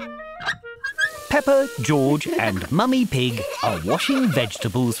together. Peppa, George and Mummy Pig are washing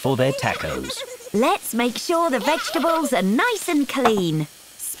vegetables for their tacos. Let's make sure the vegetables are nice and clean.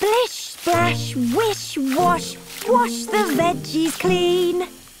 Splish, splash, wish, wash, wash the veggies clean.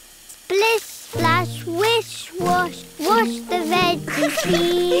 Splish, splash, wish, wash, wash the veggies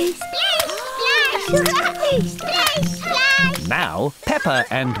clean. Splish, splash, splish, splash. Now, Peppa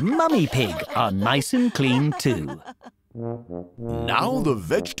and Mummy Pig are nice and clean too. Now the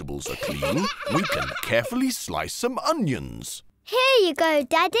vegetables are clean, we can carefully slice some onions. Here you go,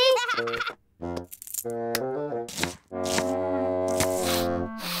 Daddy.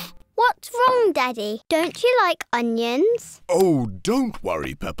 What's wrong, Daddy? Don't you like onions? Oh, don't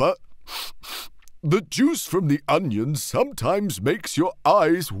worry, Peppa. The juice from the onions sometimes makes your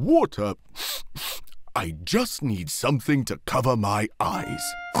eyes water. I just need something to cover my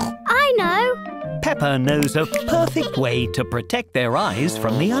eyes. I know. Peppa knows a perfect way to protect their eyes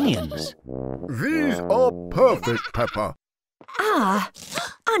from the onions. These are perfect, Peppa. Ah,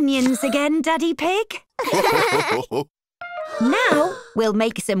 onions again, Daddy Pig. Now we'll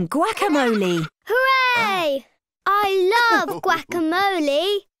make some guacamole. Hooray! I love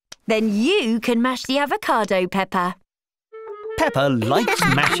guacamole. Then you can mash the avocado, Peppa. Peppa likes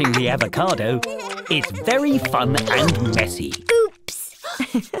mashing the avocado. It's very fun and messy. Oops.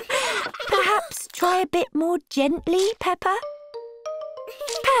 Perhaps try a bit more gently, Peppa.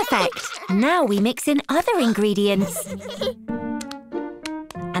 Perfect. Now we mix in other ingredients.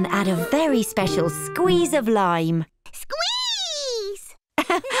 And add a very special squeeze of lime. Squeeze!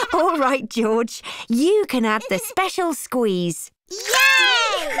 All right, George. You can add the special squeeze.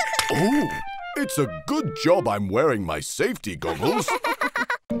 Yay! Oh, it's a good job I'm wearing my safety goggles.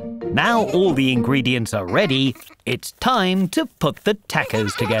 Now all the ingredients are ready, it's time to put the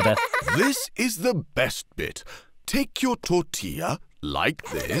tacos together. This is the best bit. Take your tortilla like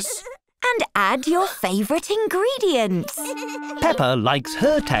this. And add your favourite ingredients. Peppa likes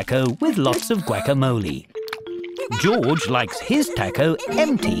her taco with lots of guacamole. George likes his taco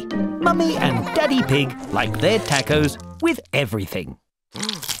empty. Mummy and Daddy Pig like their tacos with everything.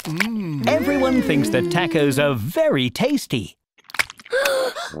 Everyone thinks the tacos are very tasty.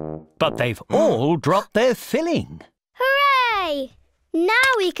 But they've all dropped their filling. Hooray!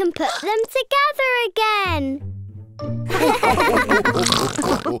 Now we can put them together again.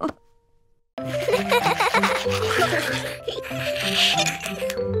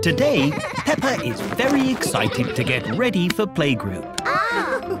 Today, Peppa is very excited to get ready for playgroup.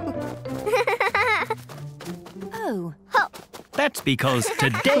 Oh. That's because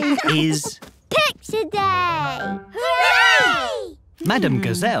today is... Picture Day! Hooray! Madame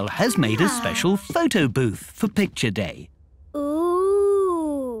Gazelle has made a special photo booth for Picture Day. Ooh.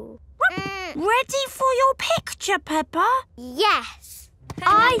 ready for your picture, Peppa? Yes.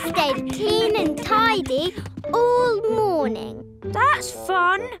 I stayed clean and tidy all morning. That's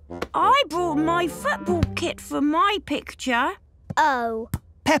fun. I brought my football kit for my picture. Oh.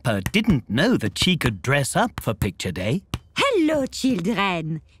 Peppa didn't know that she could dress up for picture day. Hello,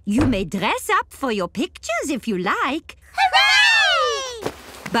 children. You may dress up for your pictures if you like. Hooray!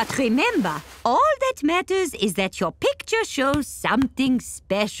 But remember, all that matters is that your picture shows something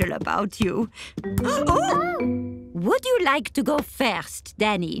special about you. Oh! Would you like to go first,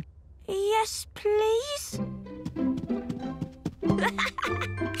 Danny? Yes, please.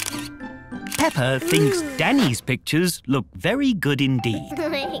 Peppa thinks Danny's pictures look very good indeed.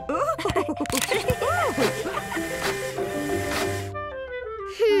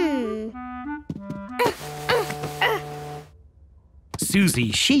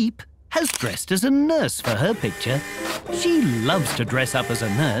 Susie Sheep has dressed as a nurse for her picture. She loves to dress up as a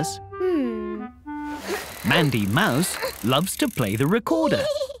nurse. Mandy Mouse loves to play the recorder,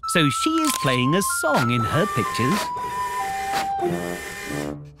 so she is playing a song in her pictures.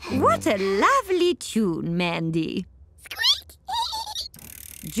 What a lovely tune, Mandy.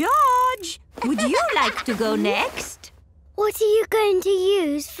 George, would you like to go next? What are you going to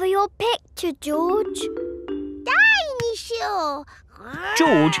use for your picture, George? Dinosaur!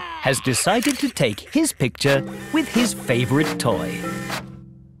 George has decided to take his picture with his favourite toy.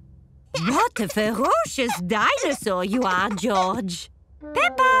 What a ferocious dinosaur you are, George.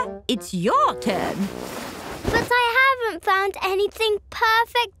 Peppa, it's your turn. But I haven't found anything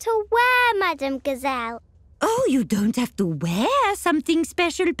perfect to wear, Madame Gazelle. Oh, you don't have to wear something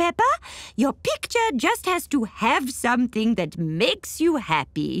special, Peppa. Your picture just has to have something that makes you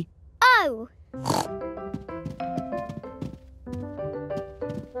happy. Oh.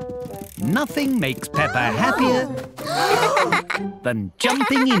 Nothing makes Peppa happier than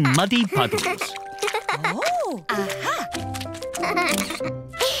jumping in muddy puddles. Oh, aha!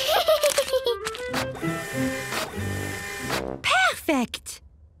 Perfect!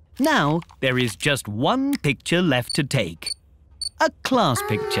 Now there is just one picture left to take. A class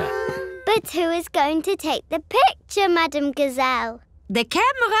picture. But who is going to take the picture, Madame Gazelle? The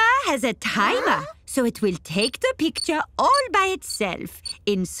camera has a timer, so it will take the picture all by itself.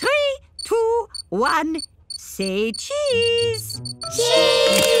 In 3, 2, 1, say cheese!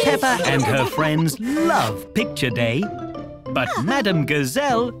 Cheese! Peppa and her friends love picture day, but Madame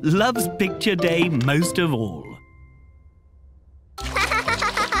Gazelle loves picture day most of all.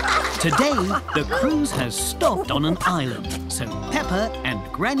 Today, the cruise has stopped on an island, so Peppa and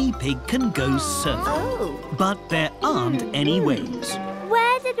Granny Pig can go surfing. Oh. But there aren't any waves.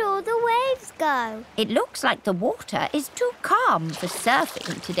 Where did all the waves go? It looks like the water is too calm for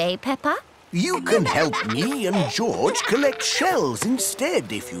surfing today, Peppa. You can help me and George collect shells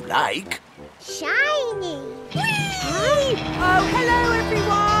instead, if you like. Shiny! Oh, hello,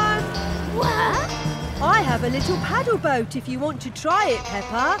 everyone! What? I have a little paddle boat if you want to try it,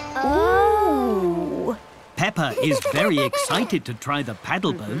 Peppa. Oh! Peppa is very excited to try the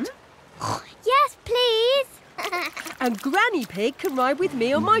paddle boat. Yes, please. And Granny Pig can ride with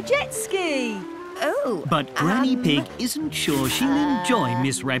me on my jet ski. Oh! But Granny Pig isn't sure she'll enjoy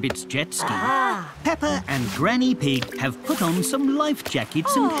Miss Rabbit's jet ski. Peppa and Granny Pig have put on some life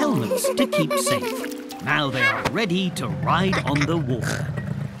jackets and helmets to keep safe. Now they are ready to ride on the water.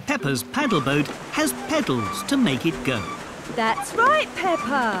 Peppa's paddle boat has pedals to make it go. That's right,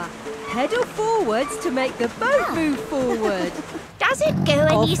 Peppa. Pedal forwards to make the boat move forward. Does it go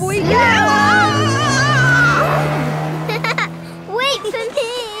any Off we slower? go! Wait for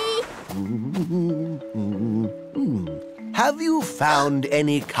me. Have you found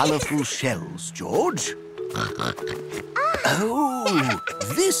any colourful shells, George? Oh,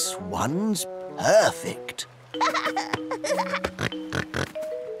 this one's perfect.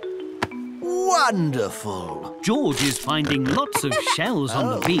 Wonderful. George is finding lots of shells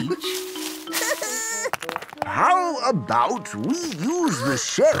on the beach. How about we use the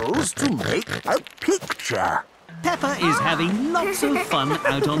shells to make a picture? Peppa is having lots of fun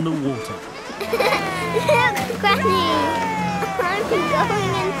out on the water. Look, Granny. I'm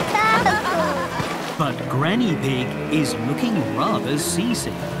going in circles. But Granny Pig is looking rather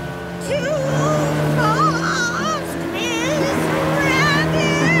seasick. Too fast, Miss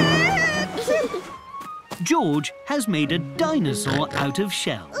Rabbit! George has made a dinosaur out of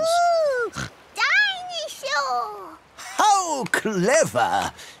shells. Ooh, dinosaur! How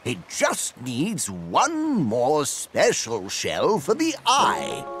clever! It just needs one more special shell for the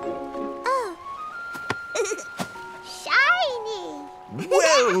eye. Oh. Shiny!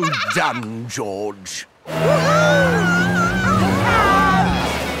 Well done, George.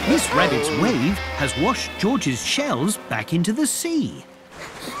 Miss Rabbit's wave has washed George's shells back into the sea.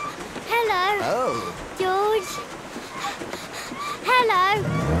 Hello, Oh. George. Hello,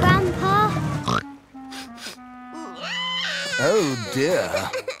 Grandpa. Oh, dear.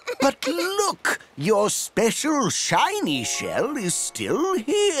 But look, your special shiny shell is still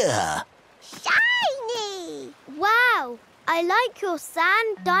here. Shiny! Wow, I like your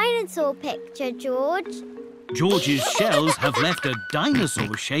sand dinosaur picture, George. George's shells have left a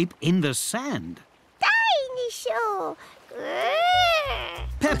dinosaur shape in the sand. Dinosaur!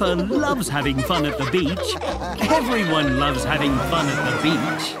 Peppa loves having fun at the beach. Everyone loves having fun at the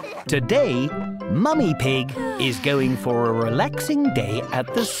beach. Today, Mummy Pig is going for a relaxing day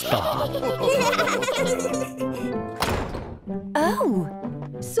at the spa. Oh,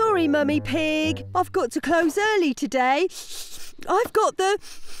 Sorry, Mummy Pig. I've got to close early today. I've got the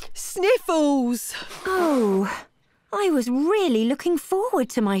sniffles. oh, I was really looking forward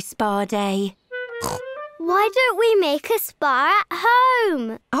to my spa day. Why don't we make a spa at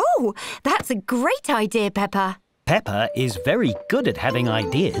home? Oh, that's a great idea, Peppa. Peppa is very good at having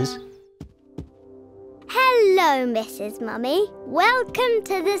ideas. Hello, Mrs. Mummy. Welcome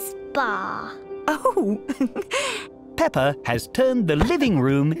to the spa. Oh, Peppa has turned the living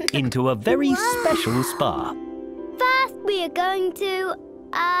room into a very special spa. First, we are going to,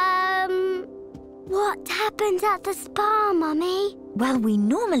 what happens at the spa, Mummy? well, we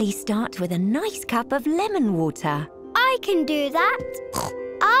normally start with a nice cup of lemon water. I can do that.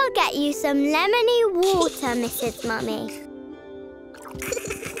 I'll get you some lemony water, Mrs. Mummy.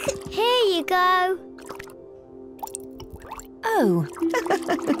 Here you go. Oh.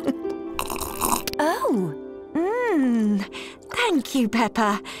 Oh. Thank you,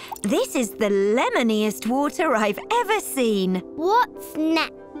 Peppa. This is the lemoniest water I've ever seen. What's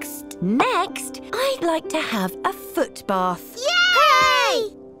next? Next, I'd like to have a foot bath. Yay!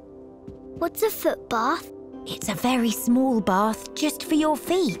 What's a foot bath? It's a very small bath just for your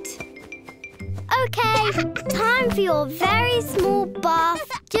feet. Okay, time for your very small bath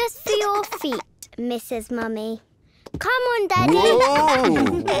just for your feet, Mrs. Mummy. Come on, Daddy.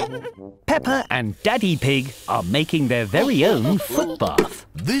 Whoa! Peppa and Daddy Pig are making their very own foot bath.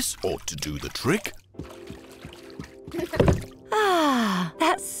 This ought to do the trick. Ah,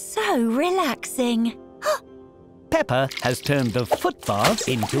 that's so relaxing. Peppa has turned the foot bath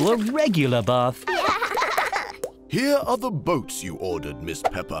into a regular bath. Here are the boats you ordered, Miss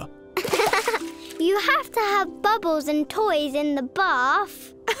Peppa. You have to have bubbles and toys in the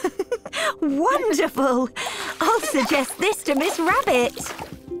bath. Wonderful! I'll suggest this to Miss Rabbit.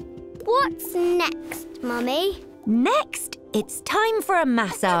 What's next, Mummy? Next, it's time for a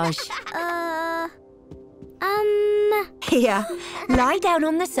massage. Here, lie down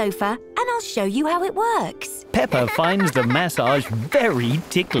on the sofa and I'll show you how it works. Peppa finds the massage very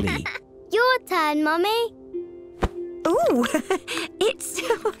tickly. Your turn, Mummy. Ooh, it's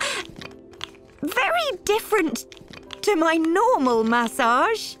very different to my normal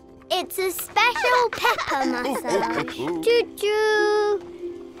massage. It's a special Peppa massage. Choo-choo.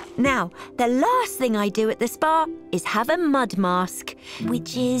 Now, the last thing I do at the spa is have a mud mask,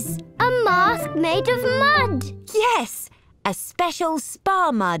 which is... A mask made of mud. Yes, a special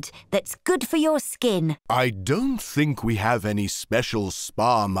spa mud that's good for your skin. I don't think we have any special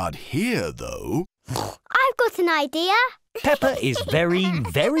spa mud here, though. I've got an idea. Peppa is very,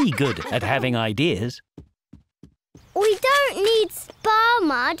 very good at having ideas. We don't need spa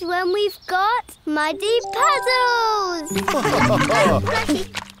mud when we've got muddy puddles.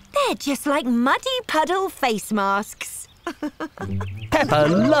 They're just like muddy puddle face masks. Peppa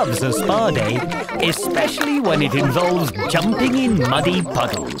loves a spa day, especially when it involves jumping in muddy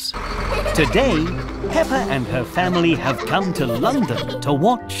puddles. Today, Peppa and her family have come to London to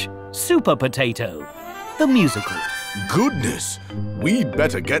watch Super Potato, the musical. Goodness, we'd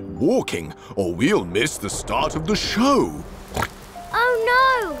better get walking or we'll miss the start of the show. Oh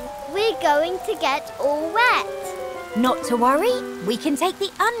no, we're going to get all wet. Not to worry, we can take the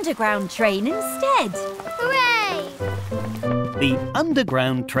underground train instead. Hooray! The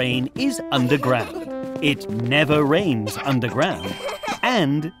underground train is underground. It never rains underground.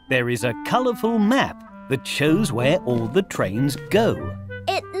 And there is a colourful map that shows where all the trains go.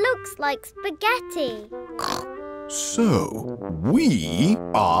 It looks like spaghetti. So, we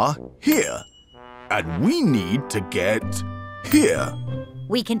are here. And we need to get here.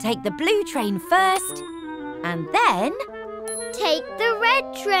 We can take the blue train first, and then... Take the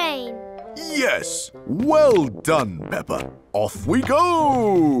red train. Yes, well done, Peppa. Off we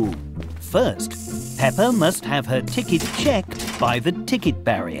go! First, Peppa must have her ticket checked by the ticket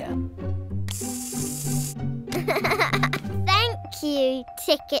barrier. Thank you,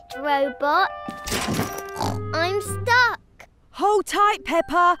 ticket robot. I'm stuck. Hold tight,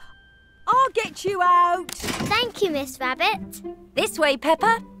 Peppa. I'll get you out. Thank you, Miss Rabbit. This way,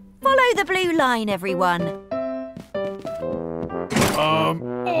 Peppa. Follow the blue line, everyone.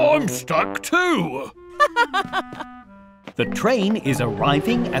 I'm stuck too. The train is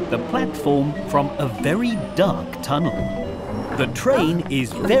arriving at the platform from a very dark tunnel. The train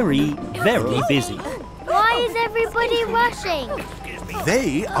is very, very busy. Why is everybody rushing?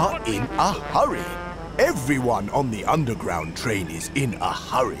 They are in a hurry. Everyone on the underground train is in a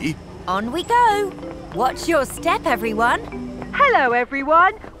hurry. On we go. Watch your step, everyone. Hello,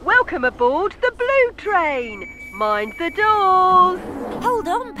 everyone. Welcome aboard the blue train. Mind the doors. Hold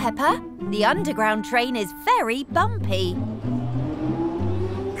on, Peppa. The underground train is very bumpy.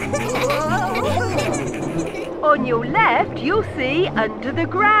 On your left, you'll see under the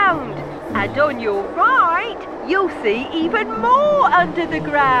ground. And on your right, you'll see even more under the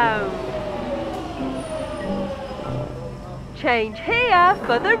ground. Change here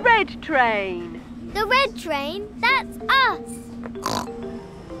for the red train. The red train? That's us.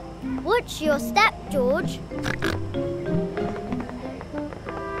 Watch your step, George.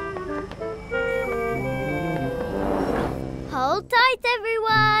 Hold tight,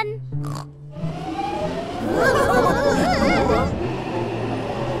 everyone.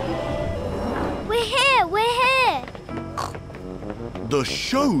 We're here, we're here. The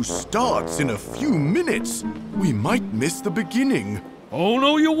show starts in a few minutes. We might miss the beginning. Oh,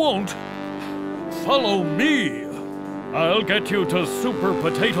 no, you won't. Follow me. I'll get you to Super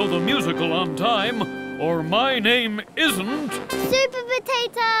Potato the Musical on time, or my name isn't... Super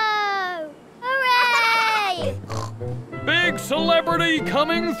Potato! Hooray! Big celebrity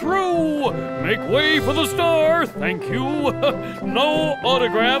coming through! Make way for the star, thank you. No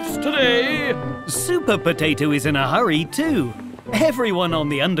autographs today. Super Potato is in a hurry too. Everyone on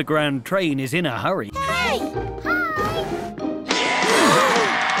the underground train is in a hurry. Hey! Hi!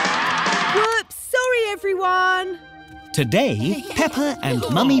 Whoops! Sorry, everyone. Today, Peppa and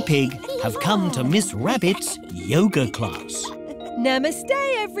Mummy Pig have come to Miss Rabbit's yoga class. Namaste,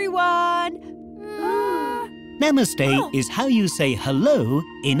 everyone. Namaste is how you say hello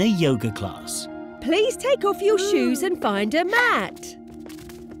in a yoga class. Please take off your shoes and find a mat.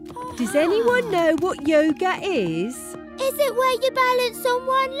 Does anyone know what yoga is? Is it where you balance on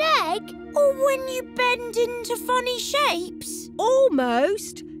one leg? Or when you bend into funny shapes?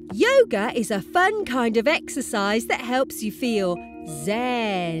 Almost. Yoga is a fun kind of exercise that helps you feel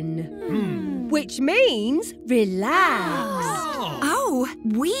zen, which means relaxed. Oh,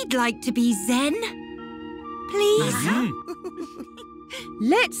 we'd like to be zen. Please?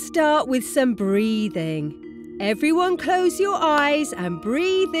 Let's start with some breathing. Everyone close your eyes and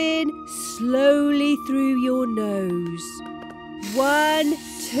breathe in slowly through your nose. 1,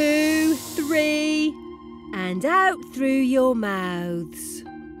 2, 3, and out through your mouths.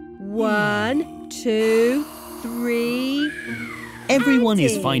 1, 2, 3. Everyone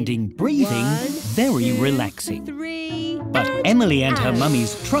is finding breathing very relaxing. But Emily and her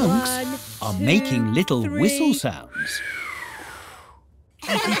mummy's trunks are making little whistle sounds.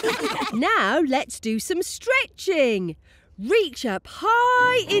 Now let's do some stretching. Reach up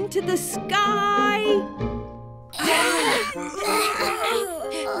high into the sky.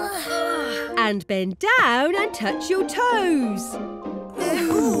 And bend down and touch your toes.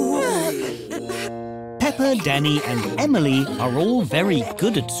 Peppa, Danny and Emily are all very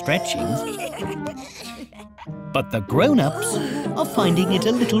good at stretching. But the grown-ups are finding it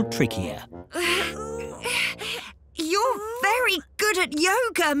a little trickier. You're very good at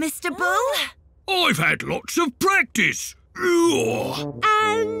yoga, Mr. Bull. I've had lots of practice.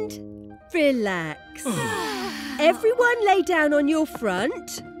 And relax. Everyone lay down on your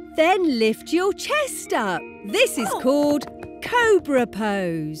front, then lift your chest up. This is called Cobra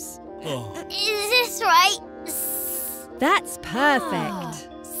Pose. Is this right? That's perfect.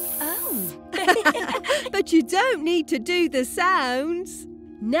 But you don't need to do the sounds.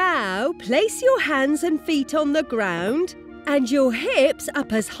 Now, place your hands and feet on the ground and your hips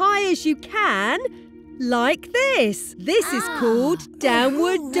up as high as you can, like this. This is called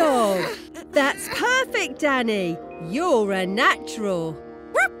Downward Dog. That's perfect, Danny. You're a natural.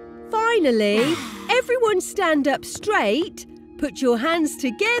 Finally, everyone stand up straight, put your hands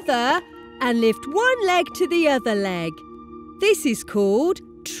together and lift one leg to the other leg. This is called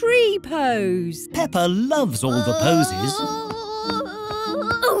Tree Pose. Peppa loves all the poses.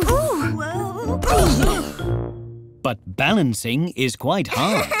 But balancing is quite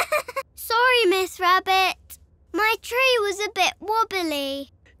hard. Sorry, Miss Rabbit. My tree was a bit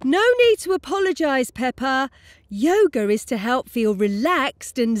wobbly. No need to apologise, Peppa. Yoga is to help feel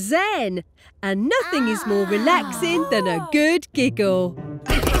relaxed and zen. And nothing is more relaxing than a good giggle.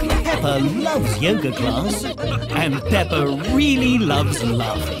 Peppa loves yoga class, and Peppa really loves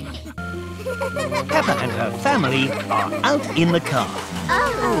laughing. Peppa and her family are out in the car.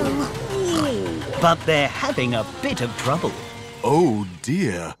 But they're having a bit of trouble. Oh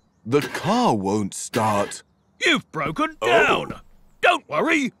dear, the car won't start. You've broken down. Don't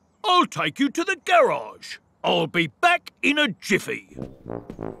worry, I'll take you to the garage. I'll be back in a jiffy.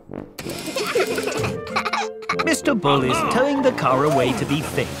 Mr. Bull is towing the car away to be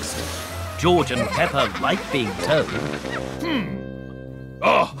fixed. George and Peppa like being towed.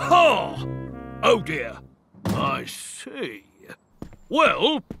 Aha! Oh dear, I see.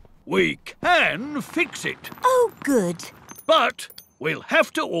 Well, we can fix it. Oh, good. But we'll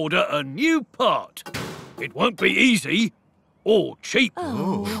have to order a new part. It won't be easy or cheap.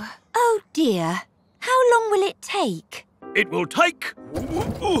 Oh, dear. How long will it take? It will take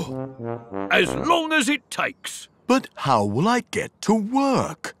as long as it takes. But how will I get to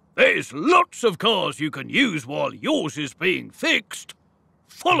work? There's lots of cars you can use while yours is being fixed.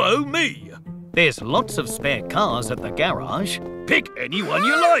 Follow me. There's lots of spare cars at the garage. Pick any one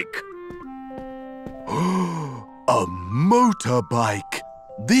you like. A motorbike.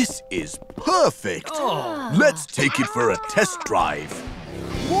 This is perfect. Let's take it for a test drive.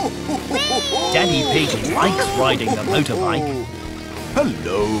 Daddy Pig likes riding the motorbike.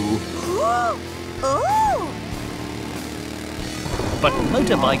 Hello. But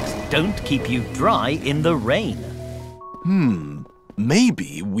motorbikes don't keep you dry in the rain.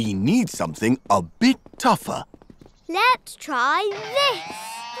 Maybe we need something a bit tougher. Let's try this.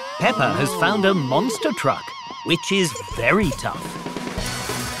 Peppa has found a monster truck, which is very tough.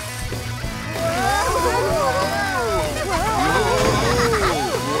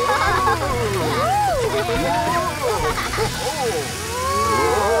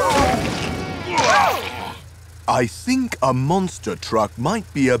 I think a monster truck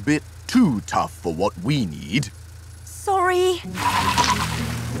might be a bit too tough for what we need. Sorry.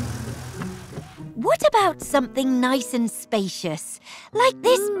 What about something nice and spacious, like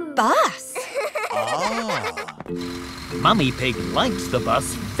this bus? Mummy Pig likes the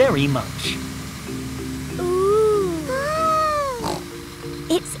bus very much.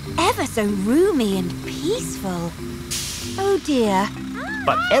 It's ever so roomy and peaceful. Oh, dear.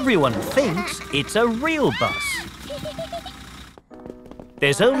 But everyone thinks it's a real bus.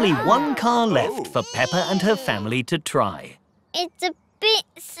 There's only one car left for Peppa and her family to try. It's a bit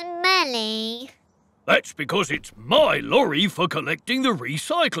smelly. That's because it's my lorry for collecting the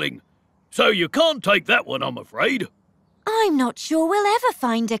recycling. So you can't take that one, I'm afraid. I'm not sure we'll ever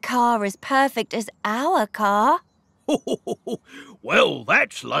find a car as perfect as our car. Well,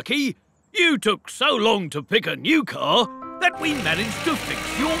 that's lucky. You took so long to pick a new car that we managed to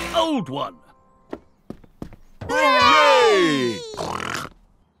fix your old one. Hooray!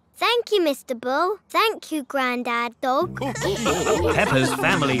 Thank you, Mr. Bull. Thank you, Grandad Dog. Peppa's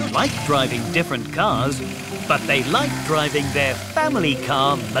family like driving different cars, but they like driving their family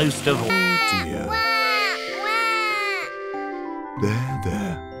car most of all. Dear.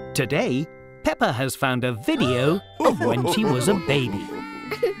 There. Today, Peppa has found a video of when she was a baby.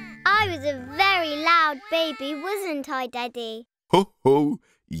 I was a very loud baby, wasn't I, Daddy? Ho.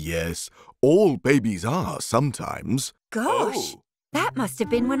 Yes, all babies are sometimes. Gosh, that must have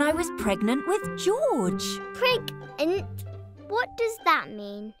been when I was pregnant with George. Pregnant? What does that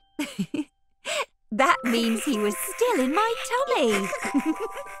mean? That means he was still in my tummy.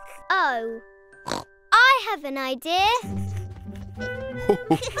 Oh, I have an idea.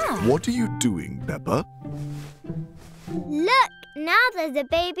 What are you doing, Peppa? Look, now there's a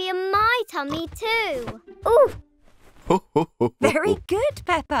baby in my tummy too. Ooh. Very good,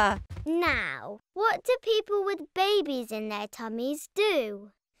 Peppa. Now, what do people with babies in their tummies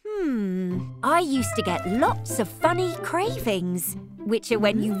do? I used to get lots of funny cravings, which are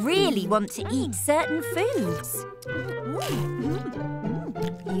when you really want to eat certain foods.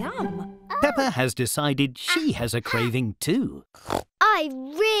 Yum. Peppa has decided she has a craving too. I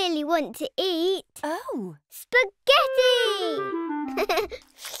really want to eat spaghetti!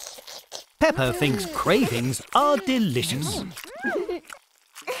 Peppa thinks cravings are delicious.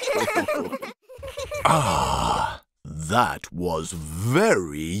 That was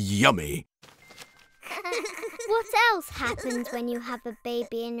very yummy. What else happens when you have a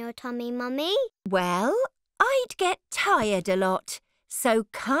baby in your tummy, Mummy? Well, I'd get tired a lot, so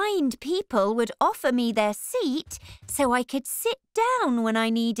kind people would offer me their seat so I could sit down when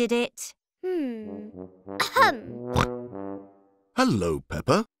I needed it. Hello,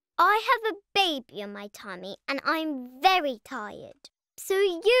 Peppa. I have a baby in my tummy and I'm very tired. So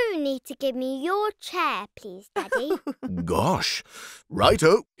you need to give me your chair, please, Daddy. Gosh.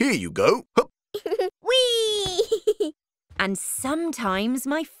 Righto, here you go. Hup. Whee! And sometimes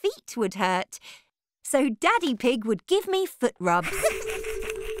my feet would hurt. So Daddy Pig would give me foot rubs.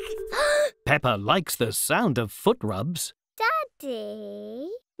 Peppa likes the sound of foot rubs. Daddy,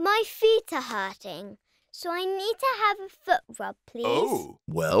 my feet are hurting, so I need to have a foot rub, please. Oh,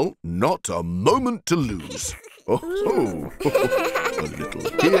 well, not a moment to lose. Oh, a little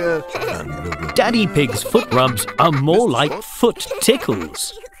here and a little... Daddy Pig's foot rubs are more like foot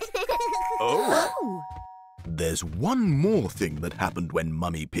tickles. Oh. There's one more thing that happened when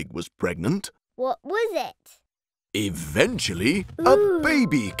Mummy Pig was pregnant. What was it? Eventually, a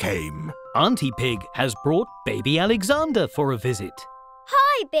baby came. Auntie Pig has brought baby Alexander for a visit.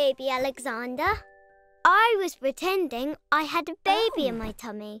 Hi, baby Alexander. I was pretending I had a baby in my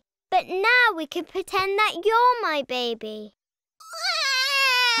tummy. But now we can pretend that you're my baby.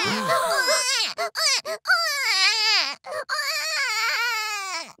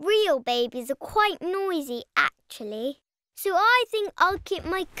 Real babies are quite noisy, actually. So I think I'll keep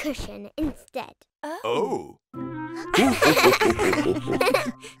my cushion instead. Oh.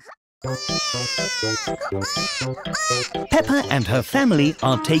 Peppa and her family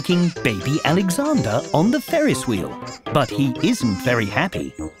are taking baby Alexander on the Ferris wheel, but he isn't very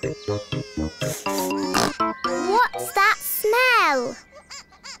happy. What's that smell?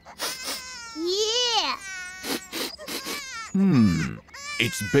 Yeah!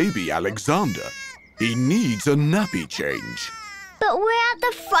 It's baby Alexander. He needs a nappy change. But we're at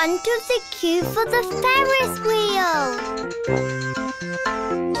the front of the queue for the Ferris wheel.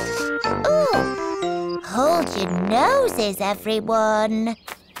 Ooh! Hold your noses, everyone.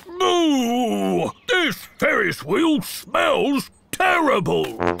 Moo! This Ferris wheel smells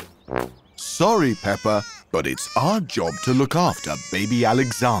terrible. Sorry, Peppa, but it's our job to look after baby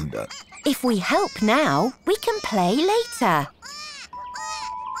Alexander. If we help now, we can play later.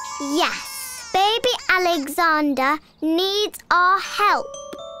 Yes, baby Alexander needs our help.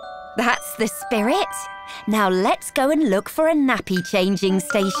 That's the spirit. Now let's go and look for a nappy changing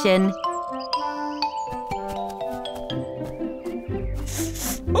station.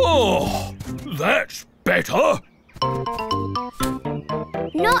 Oh, that's better.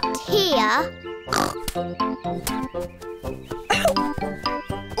 Not here.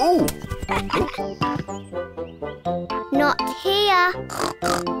 Oh! Not here.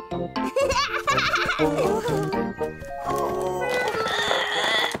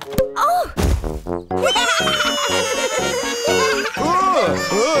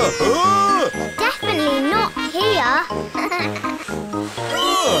 Definitely not here.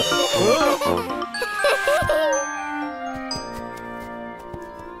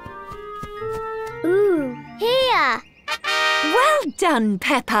 Ooh, here. Well done,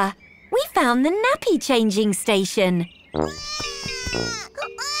 Peppa. We found the nappy changing station.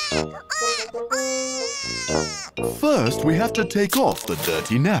 First, we have to take off the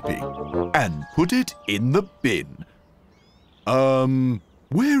dirty nappy and put it in the bin.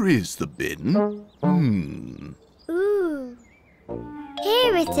 Where is the bin? Ooh.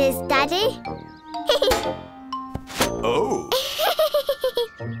 Here it is, Daddy. Oh.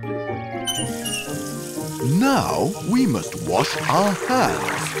 Now we must wash our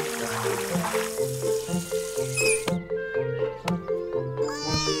hands.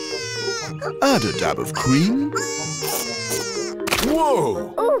 Add a dab of cream.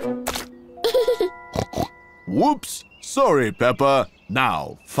 Whoa! Ooh. Whoops! Sorry, Peppa.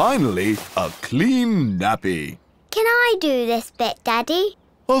 Now, finally, a clean nappy. Can I do this bit, Daddy?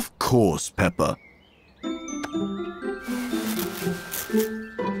 Of course, Peppa.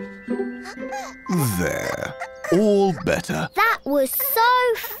 There. All better. That was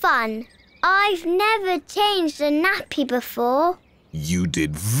so fun. I've never changed a nappy before. You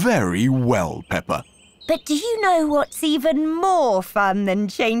did very well, Peppa. But do you know what's even more fun than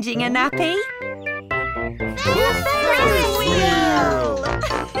changing a nappy? The Ferris wheel!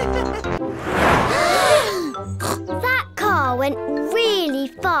 That car went really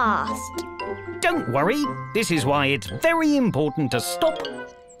fast. Don't worry, this is why it's very important to stop,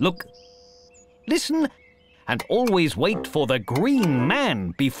 look, listen, and always wait for the green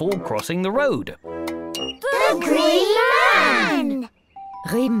man before crossing the road. The Green Man!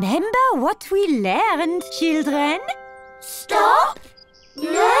 Remember what we learned, children? Stop,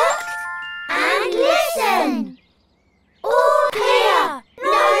 look, and listen. All clear,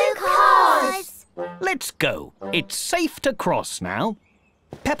 no cars. Let's go. It's safe to cross now.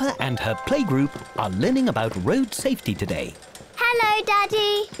 Peppa and her playgroup are learning about road safety today. Hello,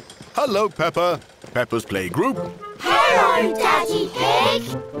 Daddy. Hello, Peppa. Peppa's playgroup. Hello, Daddy Pig.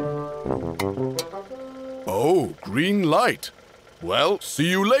 Oh, green light. Well, see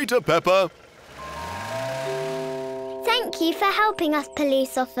you later, Peppa. Thank you for helping us,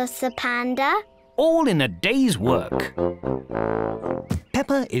 Police Officer Panda. All in a day's work.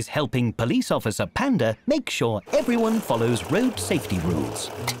 Peppa is helping Police Officer Panda make sure everyone follows road safety rules.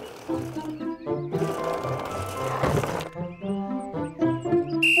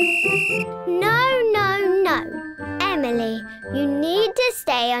 No. Emily, you need to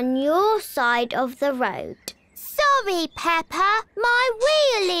stay on your side of the road. Sorry, Peppa. My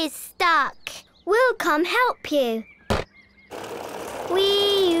wheel is stuck. We'll come help you.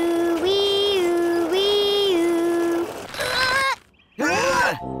 Wee-oo, wee-oo, wee-oo.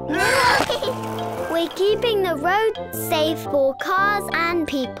 We're keeping the road safe for cars and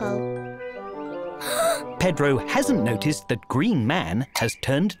people. Pedro hasn't noticed that Green Man has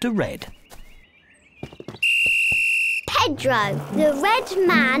turned to red. Pedro, the red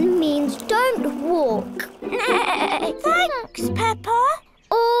man means don't walk. Thanks, Peppa.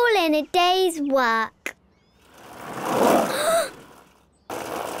 All in a day's work.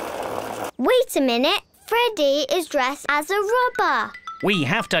 Wait a minute. Freddy is dressed as a robber. We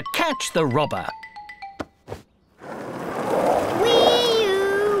have to catch the robber.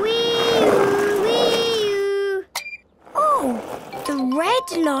 Wee-oo, wee-oo, wee-oo. Oh, the red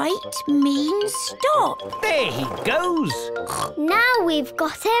light means stop. There he goes. Now we've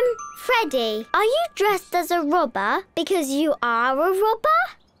got him. Freddy, are you dressed as a robber because you are a robber?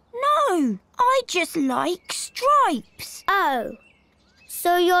 No, I just like stripes. Oh,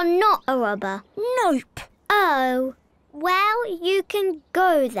 so you're not a robber? Nope. Oh, well, you can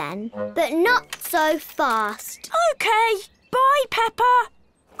go then, but not so fast. Okay, bye, Peppa.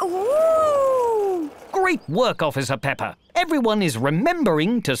 Ooh! Great work, Officer Peppa. Everyone is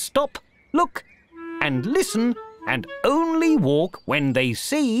remembering to stop, look, and listen, and only walk when they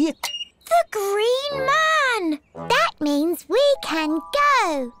see... The green man! That means we can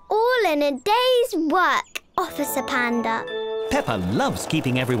go. All in a day's work, Officer Panda. Peppa loves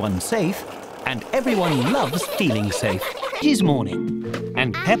keeping everyone safe, and everyone loves feeling safe. It is morning,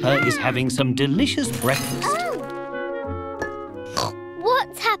 and Peppa is having some delicious breakfast.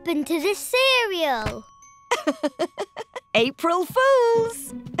 What's happened to this cereal? April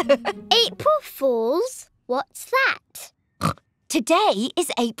Fools! April Fools? What's that? Today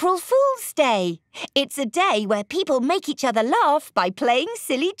is April Fool's Day. It's a day where people make each other laugh by playing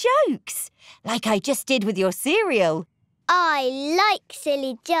silly jokes, like I just did with your cereal. I like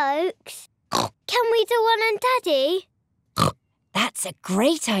silly jokes. Can we do one on Daddy? That's a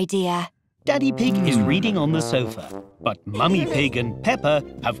great idea. Daddy Pig is reading on the sofa, but Mummy Pig and Peppa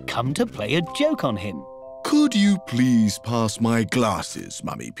have come to play a joke on him. Could you please pass my glasses,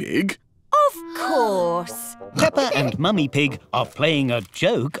 Mummy Pig? Of course. Peppa and Mummy Pig are playing a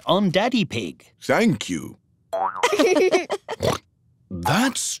joke on Daddy Pig. Thank you.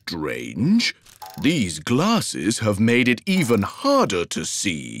 That's strange. These glasses have made it even harder to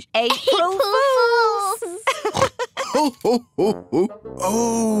see. April Fools! Ho, ho, ho, ho.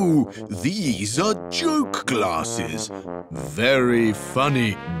 Oh, these are joke glasses. Very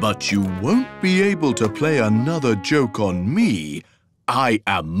funny, but you won't be able to play another joke on me. I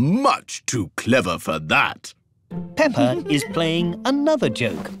am much too clever for that. Peppa is playing another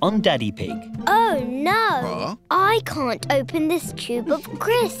joke on Daddy Pig. Oh, no. Huh? I can't open this tube of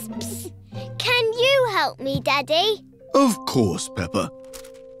crisps. Can you help me, Daddy? Of course, Peppa.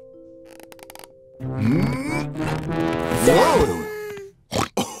 Whoa!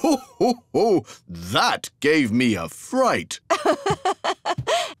 Oh, ho, ho. That gave me a fright.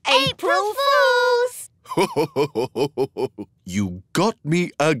 April Fools! You got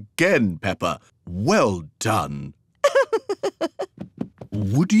me again, Peppa. Well done.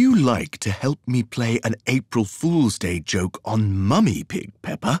 Would you like to help me play an April Fool's Day joke on Mummy Pig,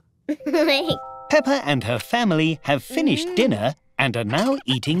 Peppa? Peppa and her family have finished dinner and are now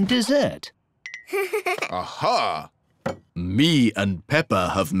eating dessert. Aha! Me and Peppa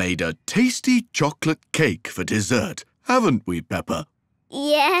have made a tasty chocolate cake for dessert, haven't we, Peppa?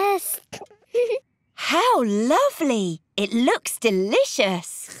 Yes. How lovely! It looks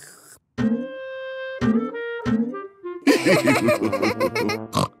delicious.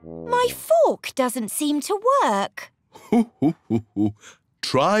 My fork doesn't seem to work.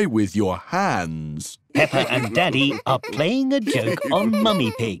 Try with your hands. Peppa and Daddy are playing a joke on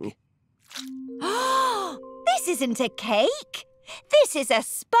Mummy Pig. This isn't a cake. This is a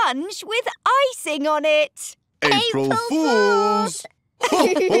sponge with icing on it. April Fools!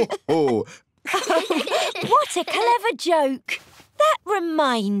 Ho, ho, ho. What a clever joke. That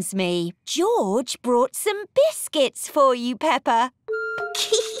reminds me. George brought some biscuits for you, Peppa.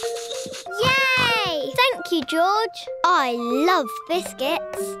 Yay! Thank you, George. I love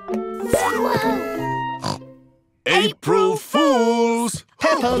biscuits. Whoa! April Fools!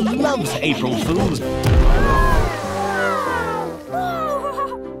 Peppa loves April Fools.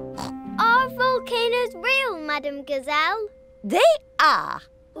 Are volcanoes real, Madam Gazelle? They are.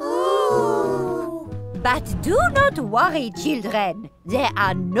 Ooh. But do not worry, children. There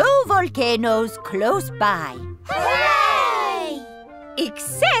are no volcanoes close by. Hooray!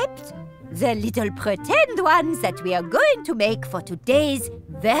 Except the little pretend ones that we are going to make for today's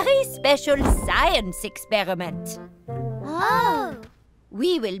very special science experiment. Oh!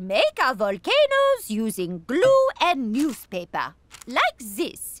 We will make our volcanoes using glue and newspaper, like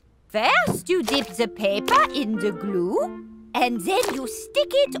this. First, you dip the paper in the glue, and then you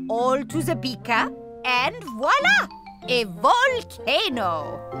stick it all to the beaker, and voila! A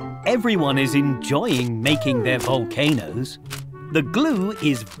volcano! Everyone is enjoying making their volcanoes. The glue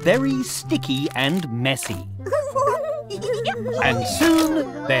is very sticky and messy. And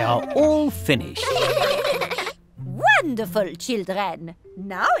soon they are all finished. Wonderful, children.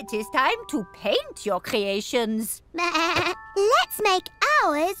 Now it is time to paint your creations. Let's make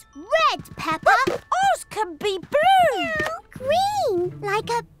ours red, Peppa. Ours can be blue. Green, like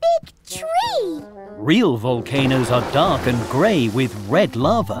a big tree. Real volcanoes are dark and grey with red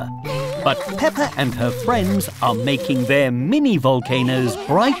lava. But Peppa and her friends are making their mini volcanoes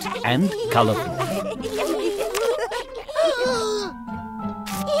bright and colourful.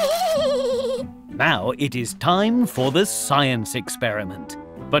 Now it is time for the science experiment.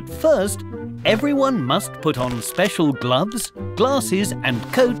 But first, everyone must put on special gloves, glasses and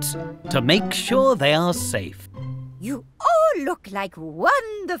coats to make sure they are safe. You all look like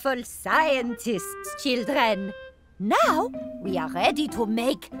wonderful scientists, children. Now we are ready to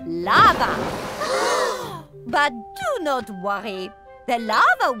make lava. But do not worry. The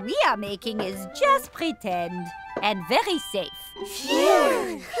lava we are making is just pretend and very safe.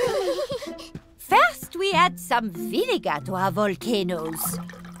 Phew! First, we add some vinegar to our volcanoes.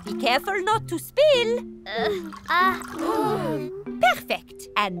 Be careful not to spill. Perfect.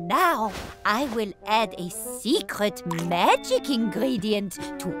 And now I will add a secret magic ingredient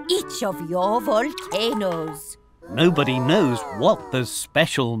to each of your volcanoes. Nobody knows what the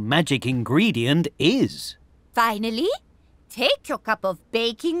special magic ingredient is. Finally, take your cup of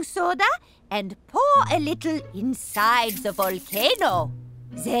baking soda and pour a little inside the volcano.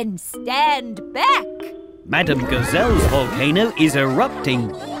 Then stand back. Madam Gazelle's volcano is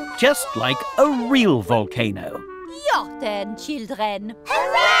erupting, just like a real volcano. Your turn, children.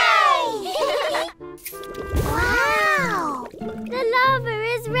 Hooray! Wow! The lava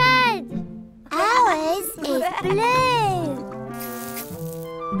is red. Ours is blue.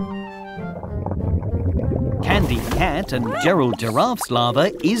 Candy Cat and Gerald Giraffe's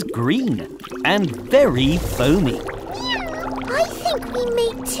lava is green and very foamy. I think we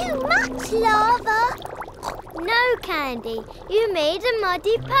made too much lava. No, Candy. You made a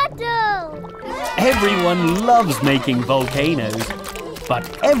muddy puddle. Everyone loves making volcanoes,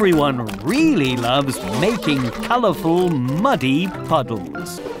 but everyone really loves making colourful, muddy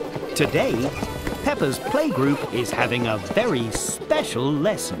puddles. Today, Peppa's playgroup is having a very special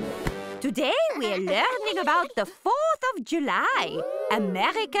lesson. Today we're learning about the 4th of July,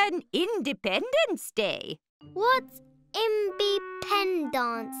 American Independence Day. What's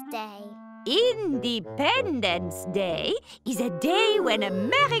Independence Day? Independence Day is a day when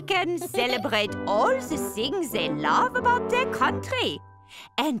Americans celebrate all the things they love about their country.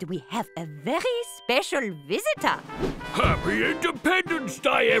 And we have a very special visitor. Happy Independence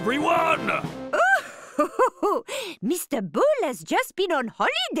Day, everyone! Oh, Mr. Bull has just been on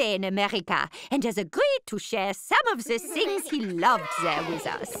holiday in America and has agreed to share some of the things he loved there with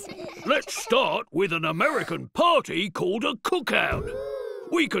us. Let's start with an American party called a cookout.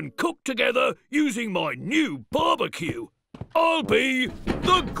 We can cook together using my new barbecue. I'll be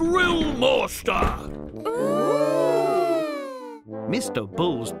the Grill Master. Mr.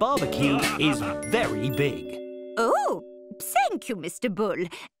 Bull's barbecue is very big. Oh, thank you, Mr. Bull.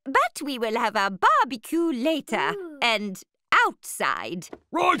 But we will have our barbecue later and outside.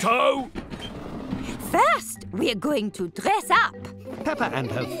 Righto! First, we're going to dress up. Peppa and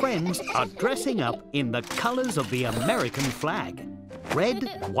her friends are dressing up in the colours of the American flag. Red,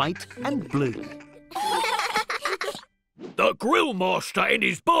 white and blue. The Grill Master and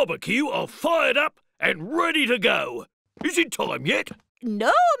his barbecue are fired up and ready to go. Is it time yet?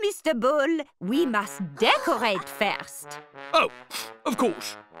 No, Mr. Bull. We must decorate first. Oh, of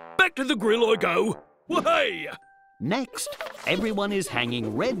course. Back to the grill I go. Way! Next, everyone is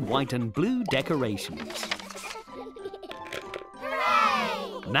hanging red, white and blue decorations.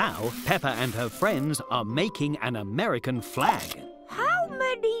 Now, Peppa and her friends are making an American flag. How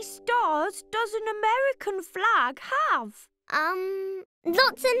many stars does an American flag have?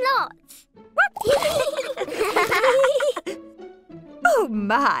 Lots and lots. Oh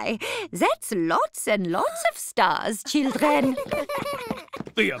my, that's lots and lots of stars, children.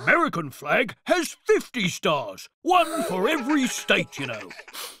 The American flag has 50 stars, one for every state, you know.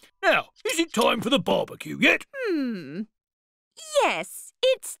 Now, is it time for the barbecue yet? Yes,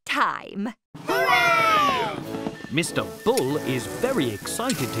 it's time. Mr. Bull is very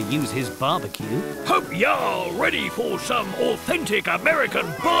excited to use his barbecue. Hope you're ready for some authentic American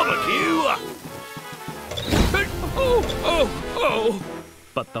barbecue.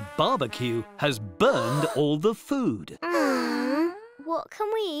 But the barbecue has burned all the food. What can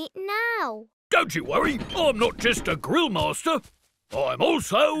we eat now? Don't you worry, I'm not just a grill master. I'm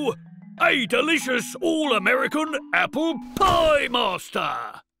also a delicious all-American apple pie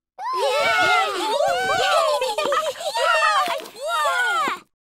master.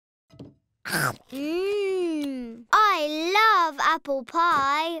 I love apple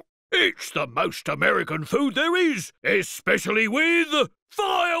pie. It's the most American food there is, especially with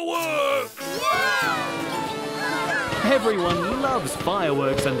fireworks. Everyone loves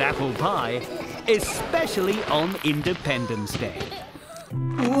fireworks and apple pie, especially on Independence Day.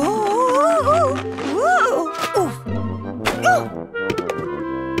 Whoa!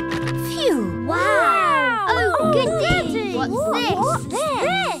 Phew! Wow! Oh, goody! What's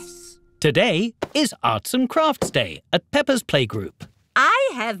this? Today is Arts and Crafts Day at Peppa's Playgroup.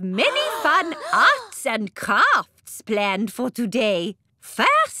 I have many fun arts and crafts planned for today.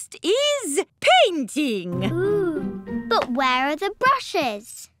 First is painting. Ooh, but where are the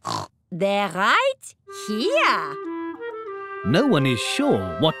brushes? They're right here. No one is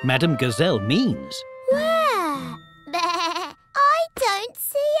sure what Madame Gazelle means. Where? I don't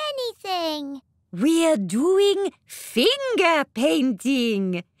see anything. We're doing finger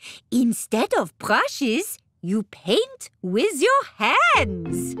painting. Instead of brushes, you paint with your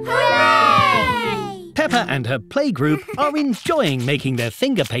hands. Hooray! Peppa and her playgroup are enjoying making their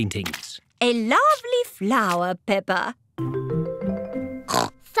finger paintings. A lovely flower, Peppa.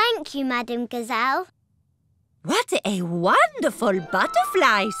 Thank you, Madame Gazelle. What a wonderful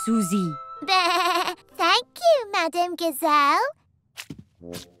butterfly, Susie. Thank you, Madame Gazelle.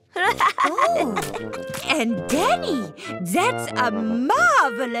 And Danny, that's a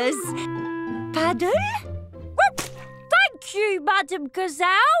marvellous puddle. Thank you, Madame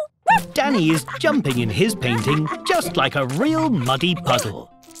Gazelle. Danny is jumping in his painting just like a real muddy puddle.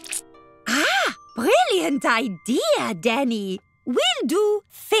 Brilliant idea, Danny. We'll do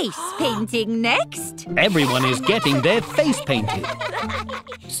face painting next. Everyone is getting their face painted.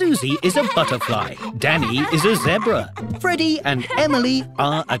 Susie is a butterfly. Danny is a zebra. Freddie and Emily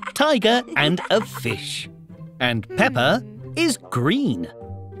are a tiger and a fish. And Peppa is green.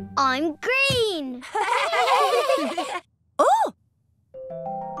 I'm green. Oh!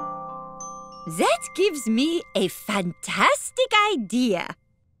 That gives me a fantastic idea.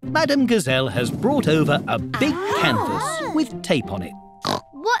 Madame Gazelle has brought over a big canvas with tape on it.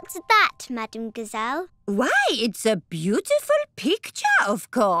 What's that, Madame Gazelle? Why, it's a beautiful picture, of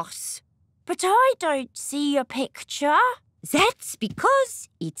course. But I don't see a picture. That's because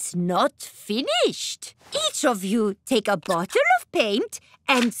it's not finished. Each of you take a bottle of paint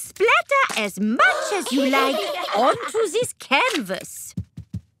and splatter as much as you like onto this canvas.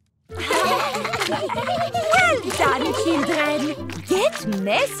 Well done, children. Get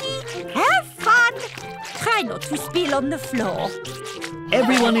messy, have fun. Try not to spill on the floor.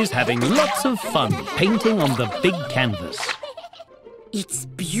 Everyone is having lots of fun painting on the big canvas. It's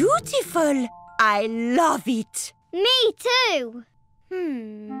beautiful. I love it. Me too.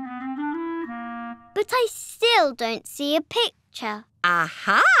 But I still don't see a picture.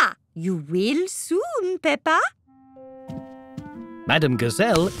 Aha! You will soon, Peppa. Madame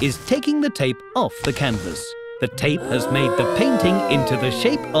Gazelle is taking the tape off the canvas. The tape has made the painting into the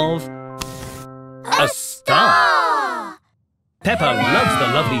shape of a star. Peppa loves the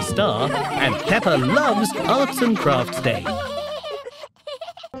lovely star, and Peppa loves Arts and Crafts Day.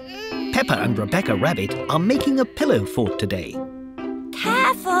 Peppa and Rebecca Rabbit are making a pillow fort today.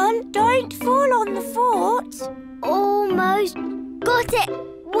 Careful, don't fall on the fort. Almost got it.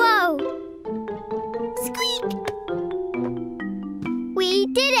 Whoa. Squeak. We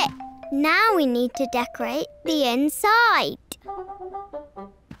did it. Now we need to decorate the inside.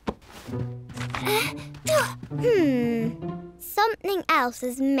 Something else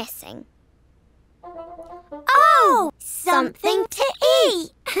is missing. Oh, something to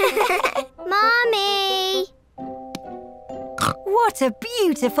eat. Mummy! What a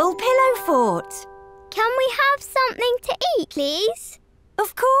beautiful pillow fort! Can we have something to eat, please?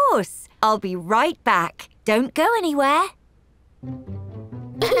 Of course! I'll be right back. Don't go anywhere.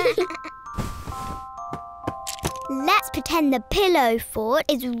 Let's pretend the pillow fort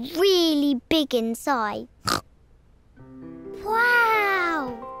is really big inside.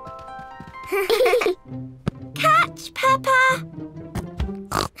 Wow! Catch, Peppa!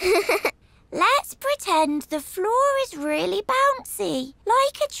 Let's pretend the floor is really bouncy,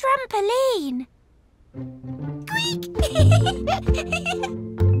 like a trampoline. Squeak!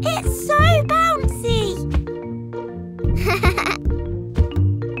 It's so bouncy!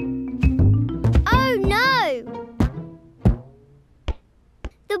 Oh no!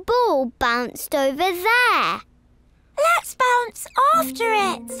 The ball bounced over there. Let's bounce after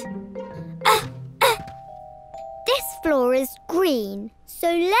it. This floor is green, so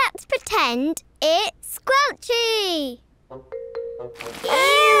let's pretend it's squelchy.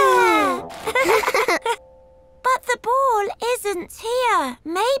 Ew! But the ball isn't here.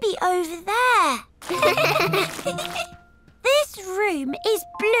 Maybe over there. This room is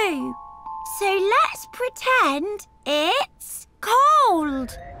blue, so let's pretend it's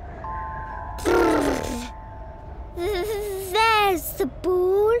cold. There's the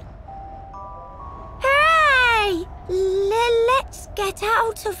ball. Hooray! Let's get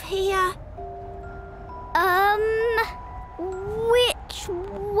out of here. Which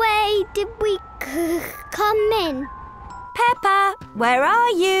way did we come in? Peppa, where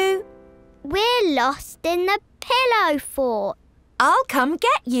are you? We're lost in the pillow fort. I'll come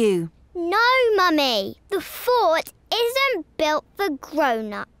get you. No, Mummy. The fort isn't built for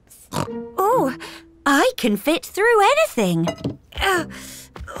grown-ups. Oh, I can fit through anything.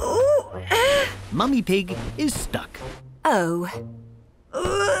 Mummy Pig is stuck. Oh.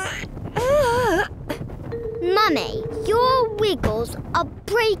 Mummy, your wiggles are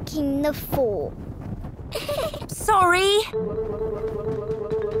breaking the fort. Sorry.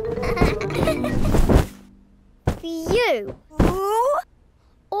 Phew.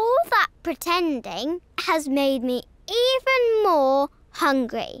 All that pretending has made me even more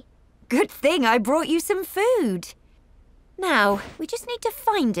hungry. Good thing I brought you some food. Now, we just need to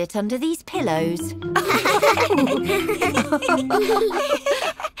find it under these pillows.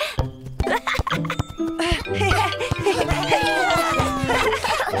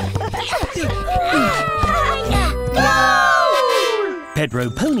 Pedro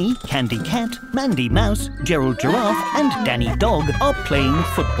Pony, Candy Cat, Mandy Mouse, Gerald Giraffe and Danny Dog are playing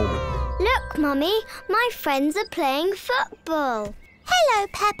football. Look, Mummy, my friends are playing football. Hello,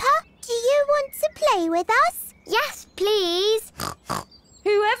 Peppa. Do you want to play with us? Yes, please.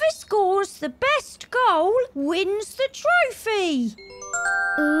 Whoever scores the best goal wins the trophy.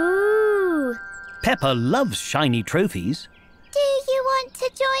 Ooh. Peppa loves shiny trophies. Do you want to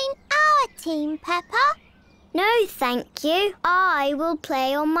join our team, Peppa? No, thank you. I will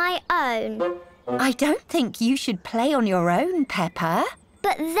play on my own. I don't think you should play on your own, Peppa.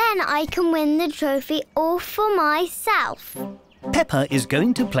 But then I can win the trophy all for myself. Peppa is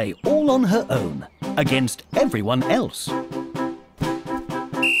going to play all on her own, against everyone else.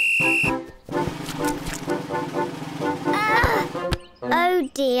 Oh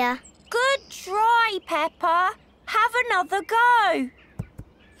dear. Good try, Peppa. Have another go.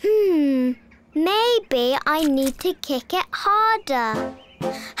 Maybe I need to kick it harder.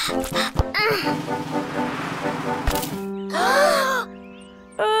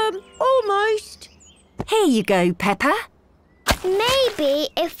 Almost. Here you go, Peppa. Maybe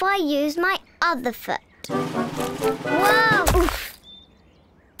if I use my other foot. Whoa! Oof.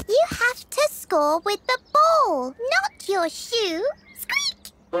 You have to score with the ball, not your shoe.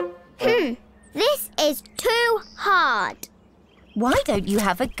 Squeak! This is too hard. Why don't you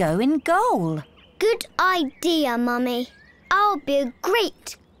have a go in goal? Good idea, Mummy. I'll be a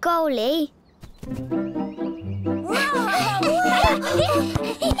great goalie.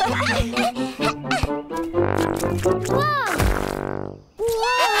 Whoa!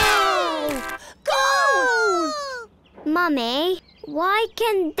 Goal! Mummy, why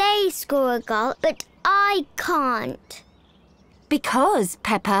can they score a goal but I can't? Because,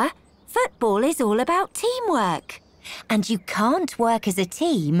 Peppa, football is all about teamwork. And you can't work as a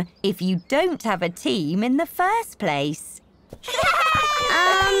team if you don't have a team in the first place.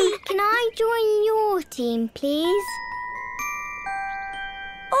 Can I join your team, please?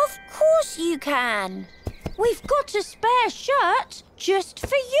 Of course you can. We've got a spare shirt just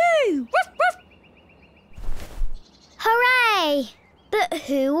for you. Hooray! But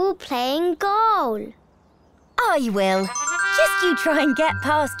who will play in goal? I will. Just you try and get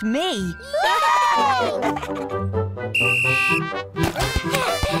past me.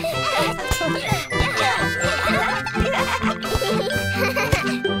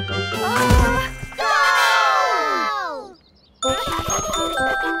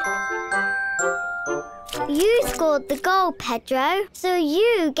 You scored the goal, Pedro, so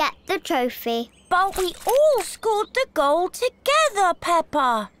you get the trophy. But we all scored the goal together,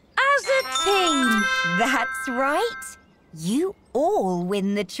 Peppa. As a team. That's right. You all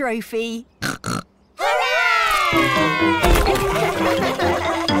win the trophy.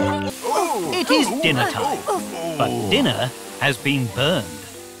 It is dinner time, but dinner has been burned.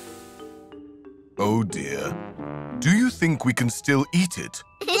 Oh dear. Do you think we can still eat it?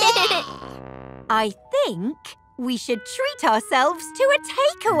 I think we should treat ourselves to a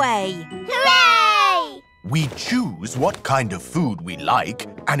takeaway. Hooray! We choose what kind of food we like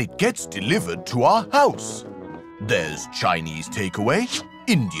and it gets delivered to our house. There's Chinese takeaway,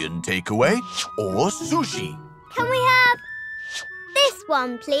 Indian takeaway, or sushi. Can we have this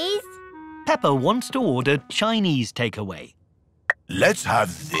one, please? Peppa wants to order Chinese takeaway. Let's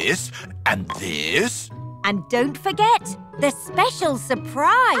have this and this. And don't forget the special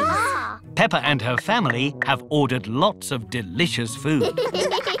surprise. Peppa and her family have ordered lots of delicious food.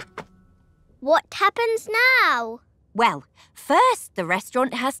 What happens now? Well, first the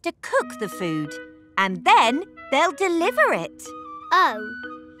restaurant has to cook the food. And then they'll deliver it. Oh,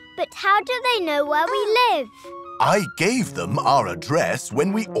 but how do they know where we live? I gave them our address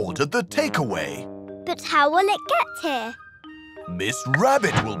when we ordered the takeaway. But how will it get here? Miss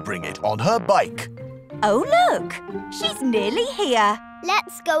Rabbit will bring it on her bike. Oh, look! She's nearly here.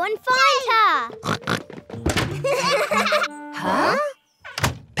 Let's go and find her. Huh?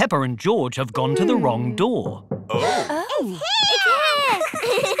 Peppa and George have gone to the wrong door. Oh. It's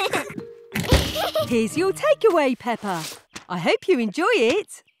here. Here's your takeaway, Peppa. I hope you enjoy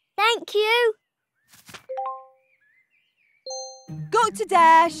it. Thank you. Got to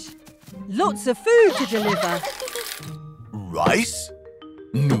Dash. Lots of food to deliver. Rice,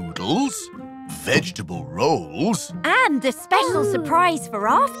 noodles, vegetable rolls. And the special surprise for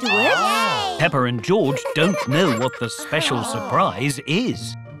afterwards. Peppa and George don't know what the special surprise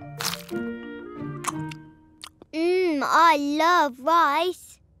is. I love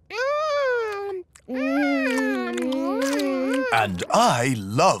rice. And I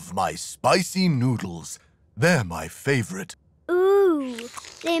love my spicy noodles. They're my favourite. Ooh,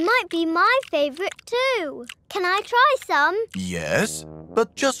 they might be my favourite too. Can I try some? Yes,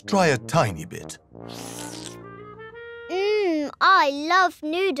 but just try a tiny bit. I love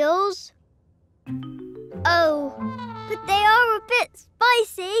noodles. Oh, but they are a bit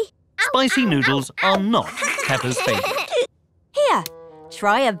spicy. Spicy noodles are not Peppa's favourite. Here,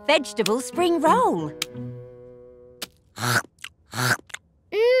 try a vegetable spring roll.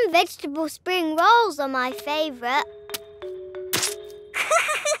 Vegetable spring rolls are my favourite.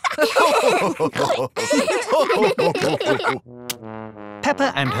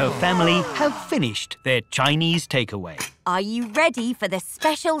 Peppa and her family have finished their Chinese takeaway. Are you ready for the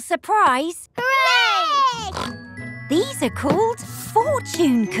special surprise? Hooray! These are called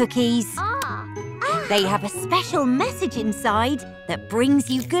fortune cookies. They have a special message inside that brings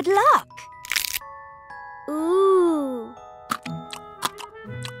you good luck. Ooh.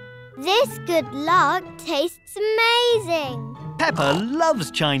 This good luck tastes amazing. Peppa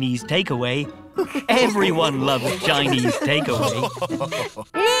loves Chinese takeaway. Everyone loves Chinese takeaway.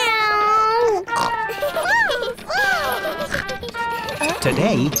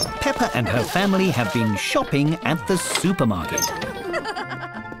 Today, Peppa and her family have been shopping at the supermarket.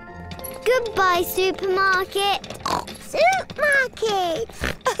 Goodbye, supermarket. Supermarket.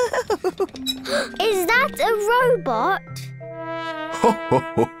 Is that a robot?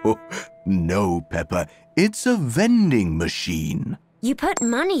 No, Peppa, it's a vending machine. You put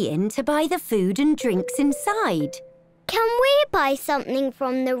money in to buy the food and drinks inside. Can we buy something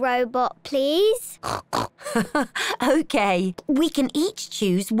from the robot, please? OK, we can each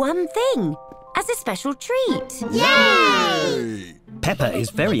choose one thing as a special treat. Yay! Peppa is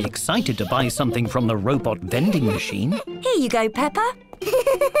very excited to buy something from the robot vending machine. Here you go, Peppa.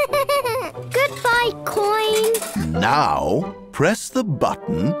 Goodbye, coin. Now, press the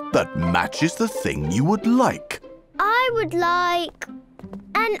button that matches the thing you would like. I would like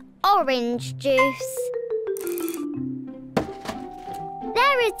an orange juice.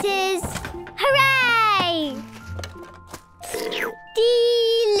 There it is. Hooray!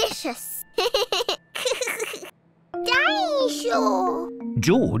 Delicious. Dinosaur.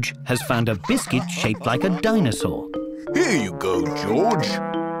 George has found a biscuit shaped like a dinosaur. Here you go, George.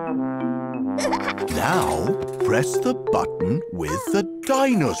 Now, press the button with the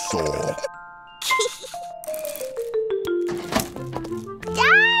dinosaur.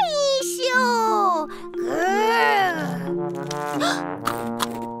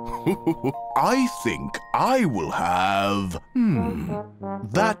 I think I will have,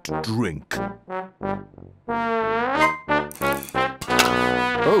 that drink.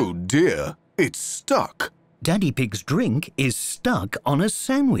 Oh dear, it's stuck. Daddy Pig's drink is stuck on a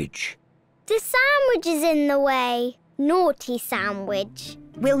sandwich. The sandwich is in the way. Naughty sandwich.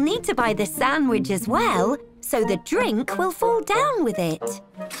 We'll need to buy the sandwich as well, so the drink will fall down with it.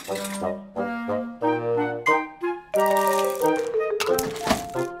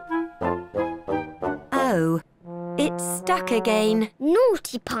 Oh, it's stuck again.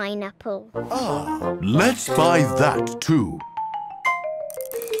 Naughty pineapple. Ah, let's buy that too.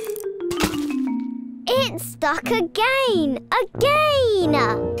 It's stuck again. Again.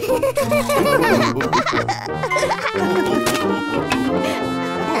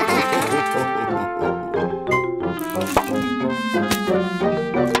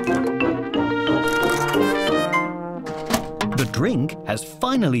 The drink has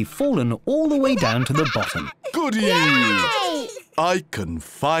finally fallen all the way down to the bottom. Goody! Yay! I can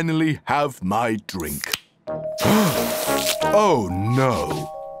finally have my drink. Oh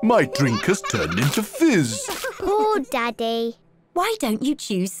no! My drink has turned into fizz. Poor Daddy. Why don't you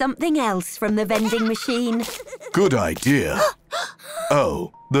choose something else from the vending machine? Good idea.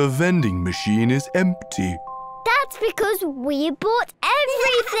 Oh, the vending machine is empty. That's because we bought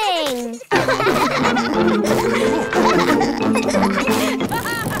everything.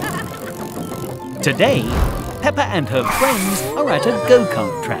 Today, Peppa and her friends are at a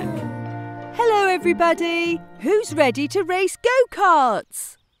go-kart track. Hello, everybody. Who's ready to race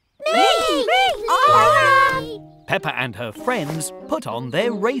go-karts? Me! Peppa and her friends put on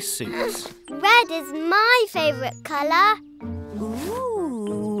their race suits. Red is my favourite colour.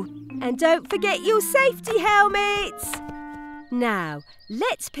 Ooh. And don't forget your safety helmets. Now,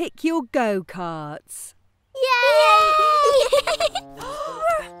 let's pick your go-karts. Yay!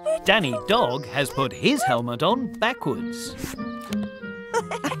 Danny Dog has put his helmet on backwards.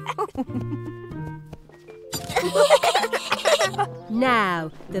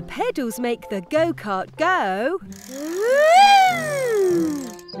 Now, the pedals make the go-kart go.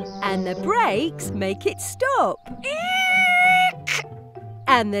 And the brakes make it stop.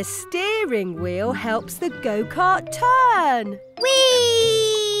 And the steering wheel helps the go-kart turn.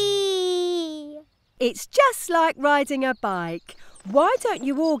 Whee! It's just like riding a bike. Why don't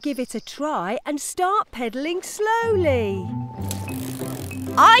you all give it a try and start pedalling slowly?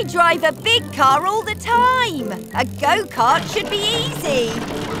 I drive a big car all the time. A go-kart should be easy.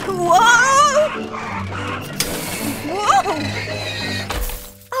 Whoa! Whoa!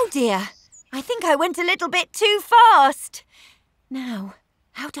 Oh dear, I think I went a little bit too fast. Now,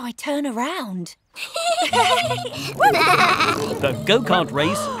 how do I turn around? The go-kart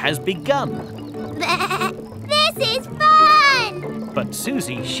race has begun. This is fun! But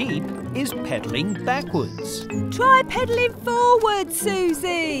Susie Sheep is pedalling backwards. Try pedalling forward,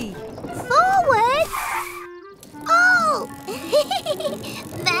 Susie. Forward? Oh!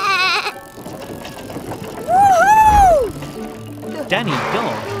 Woohoo! Danny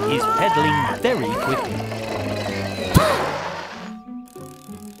Dog is pedalling very quickly.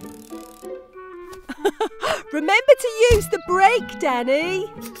 Remember to use the brake,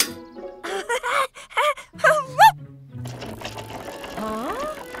 Danny. Huh?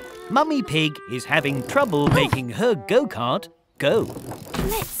 Mummy Pig is having trouble making her go-kart go.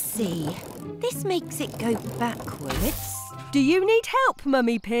 Let's see. This makes it go backwards. Do you need help,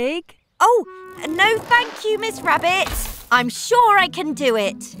 Mummy Pig? Oh, no thank you, Miss Rabbit. I'm sure I can do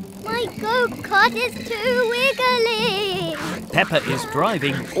it. My go-kart is too wiggly. Peppa is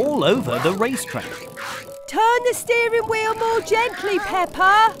driving all over the racetrack. Turn the steering wheel more gently,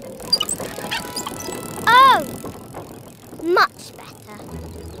 Peppa. Oh! Much better.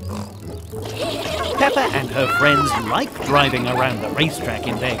 Peppa and her friends like driving around the racetrack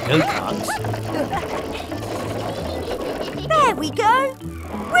in their go-karts. There we go.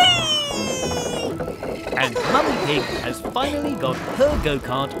 Whee! And Mummy Pig has finally got her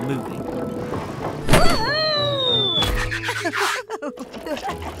go-kart moving.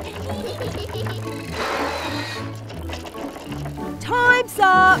 Time's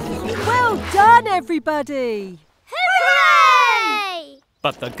up. Well done, everybody. Hooray!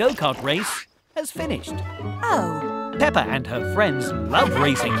 But the go-kart race has finished. Oh. Peppa and her friends love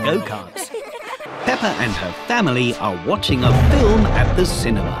racing go-karts. Peppa and her family are watching a film at the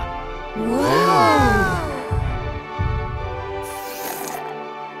cinema. Whoa!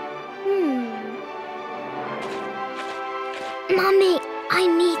 I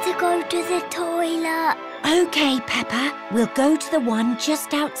need to go to the toilet. OK, Peppa. We'll go to the one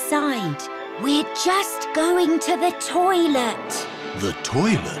just outside. We're just going to the toilet. The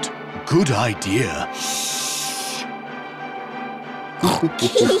toilet? Good idea.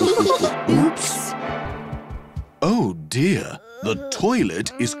 Oops. Oh dear, the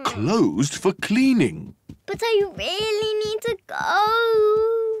toilet is closed for cleaning. But I really need to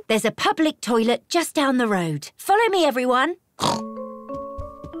go. There's a public toilet just down the road. Follow me, everyone.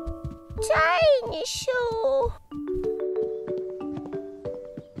 Dinosaur.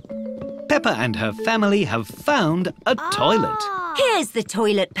 Peppa and her family have found a toilet. Here's the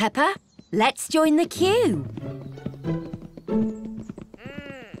toilet, Peppa. Let's join the queue.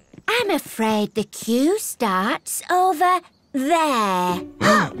 I'm afraid the queue starts over there.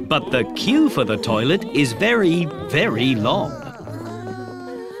 But the queue for the toilet is very, very long.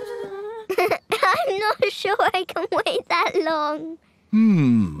 I'm not sure I can wait that long.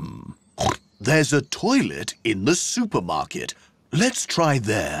 There's a toilet in the supermarket. Let's try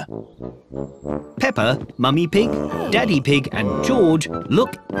there. Peppa, Mummy Pig, Daddy Pig and George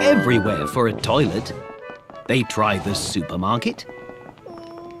look everywhere for a toilet. They try the supermarket.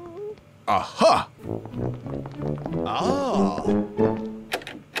 Aha! Ah!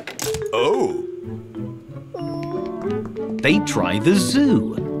 Oh! They try the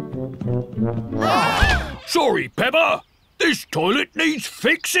zoo. Sorry, Peppa. This toilet needs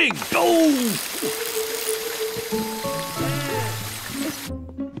fixing. Oh!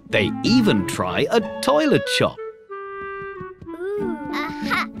 They even try a toilet shop.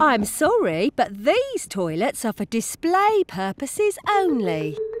 I'm sorry, but these toilets are for display purposes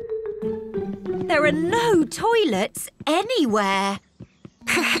only. There are no toilets anywhere.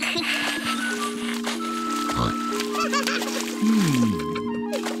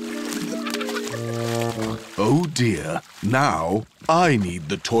 Oh dear, now I need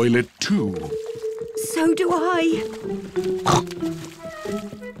the toilet too. So do I.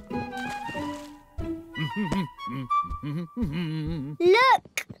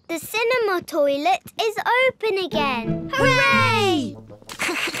 Look, the cinema toilet is open again. Hooray!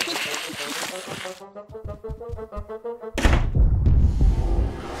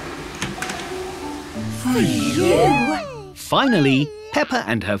 For you. Finally, Peppa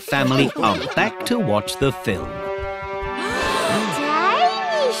and her family are back to watch the film.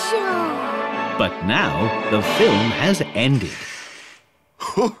 Dinosaur! But now the film has ended.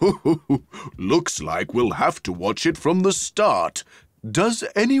 Looks like we'll have to watch it from the start. Does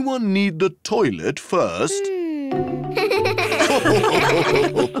anyone need the toilet first?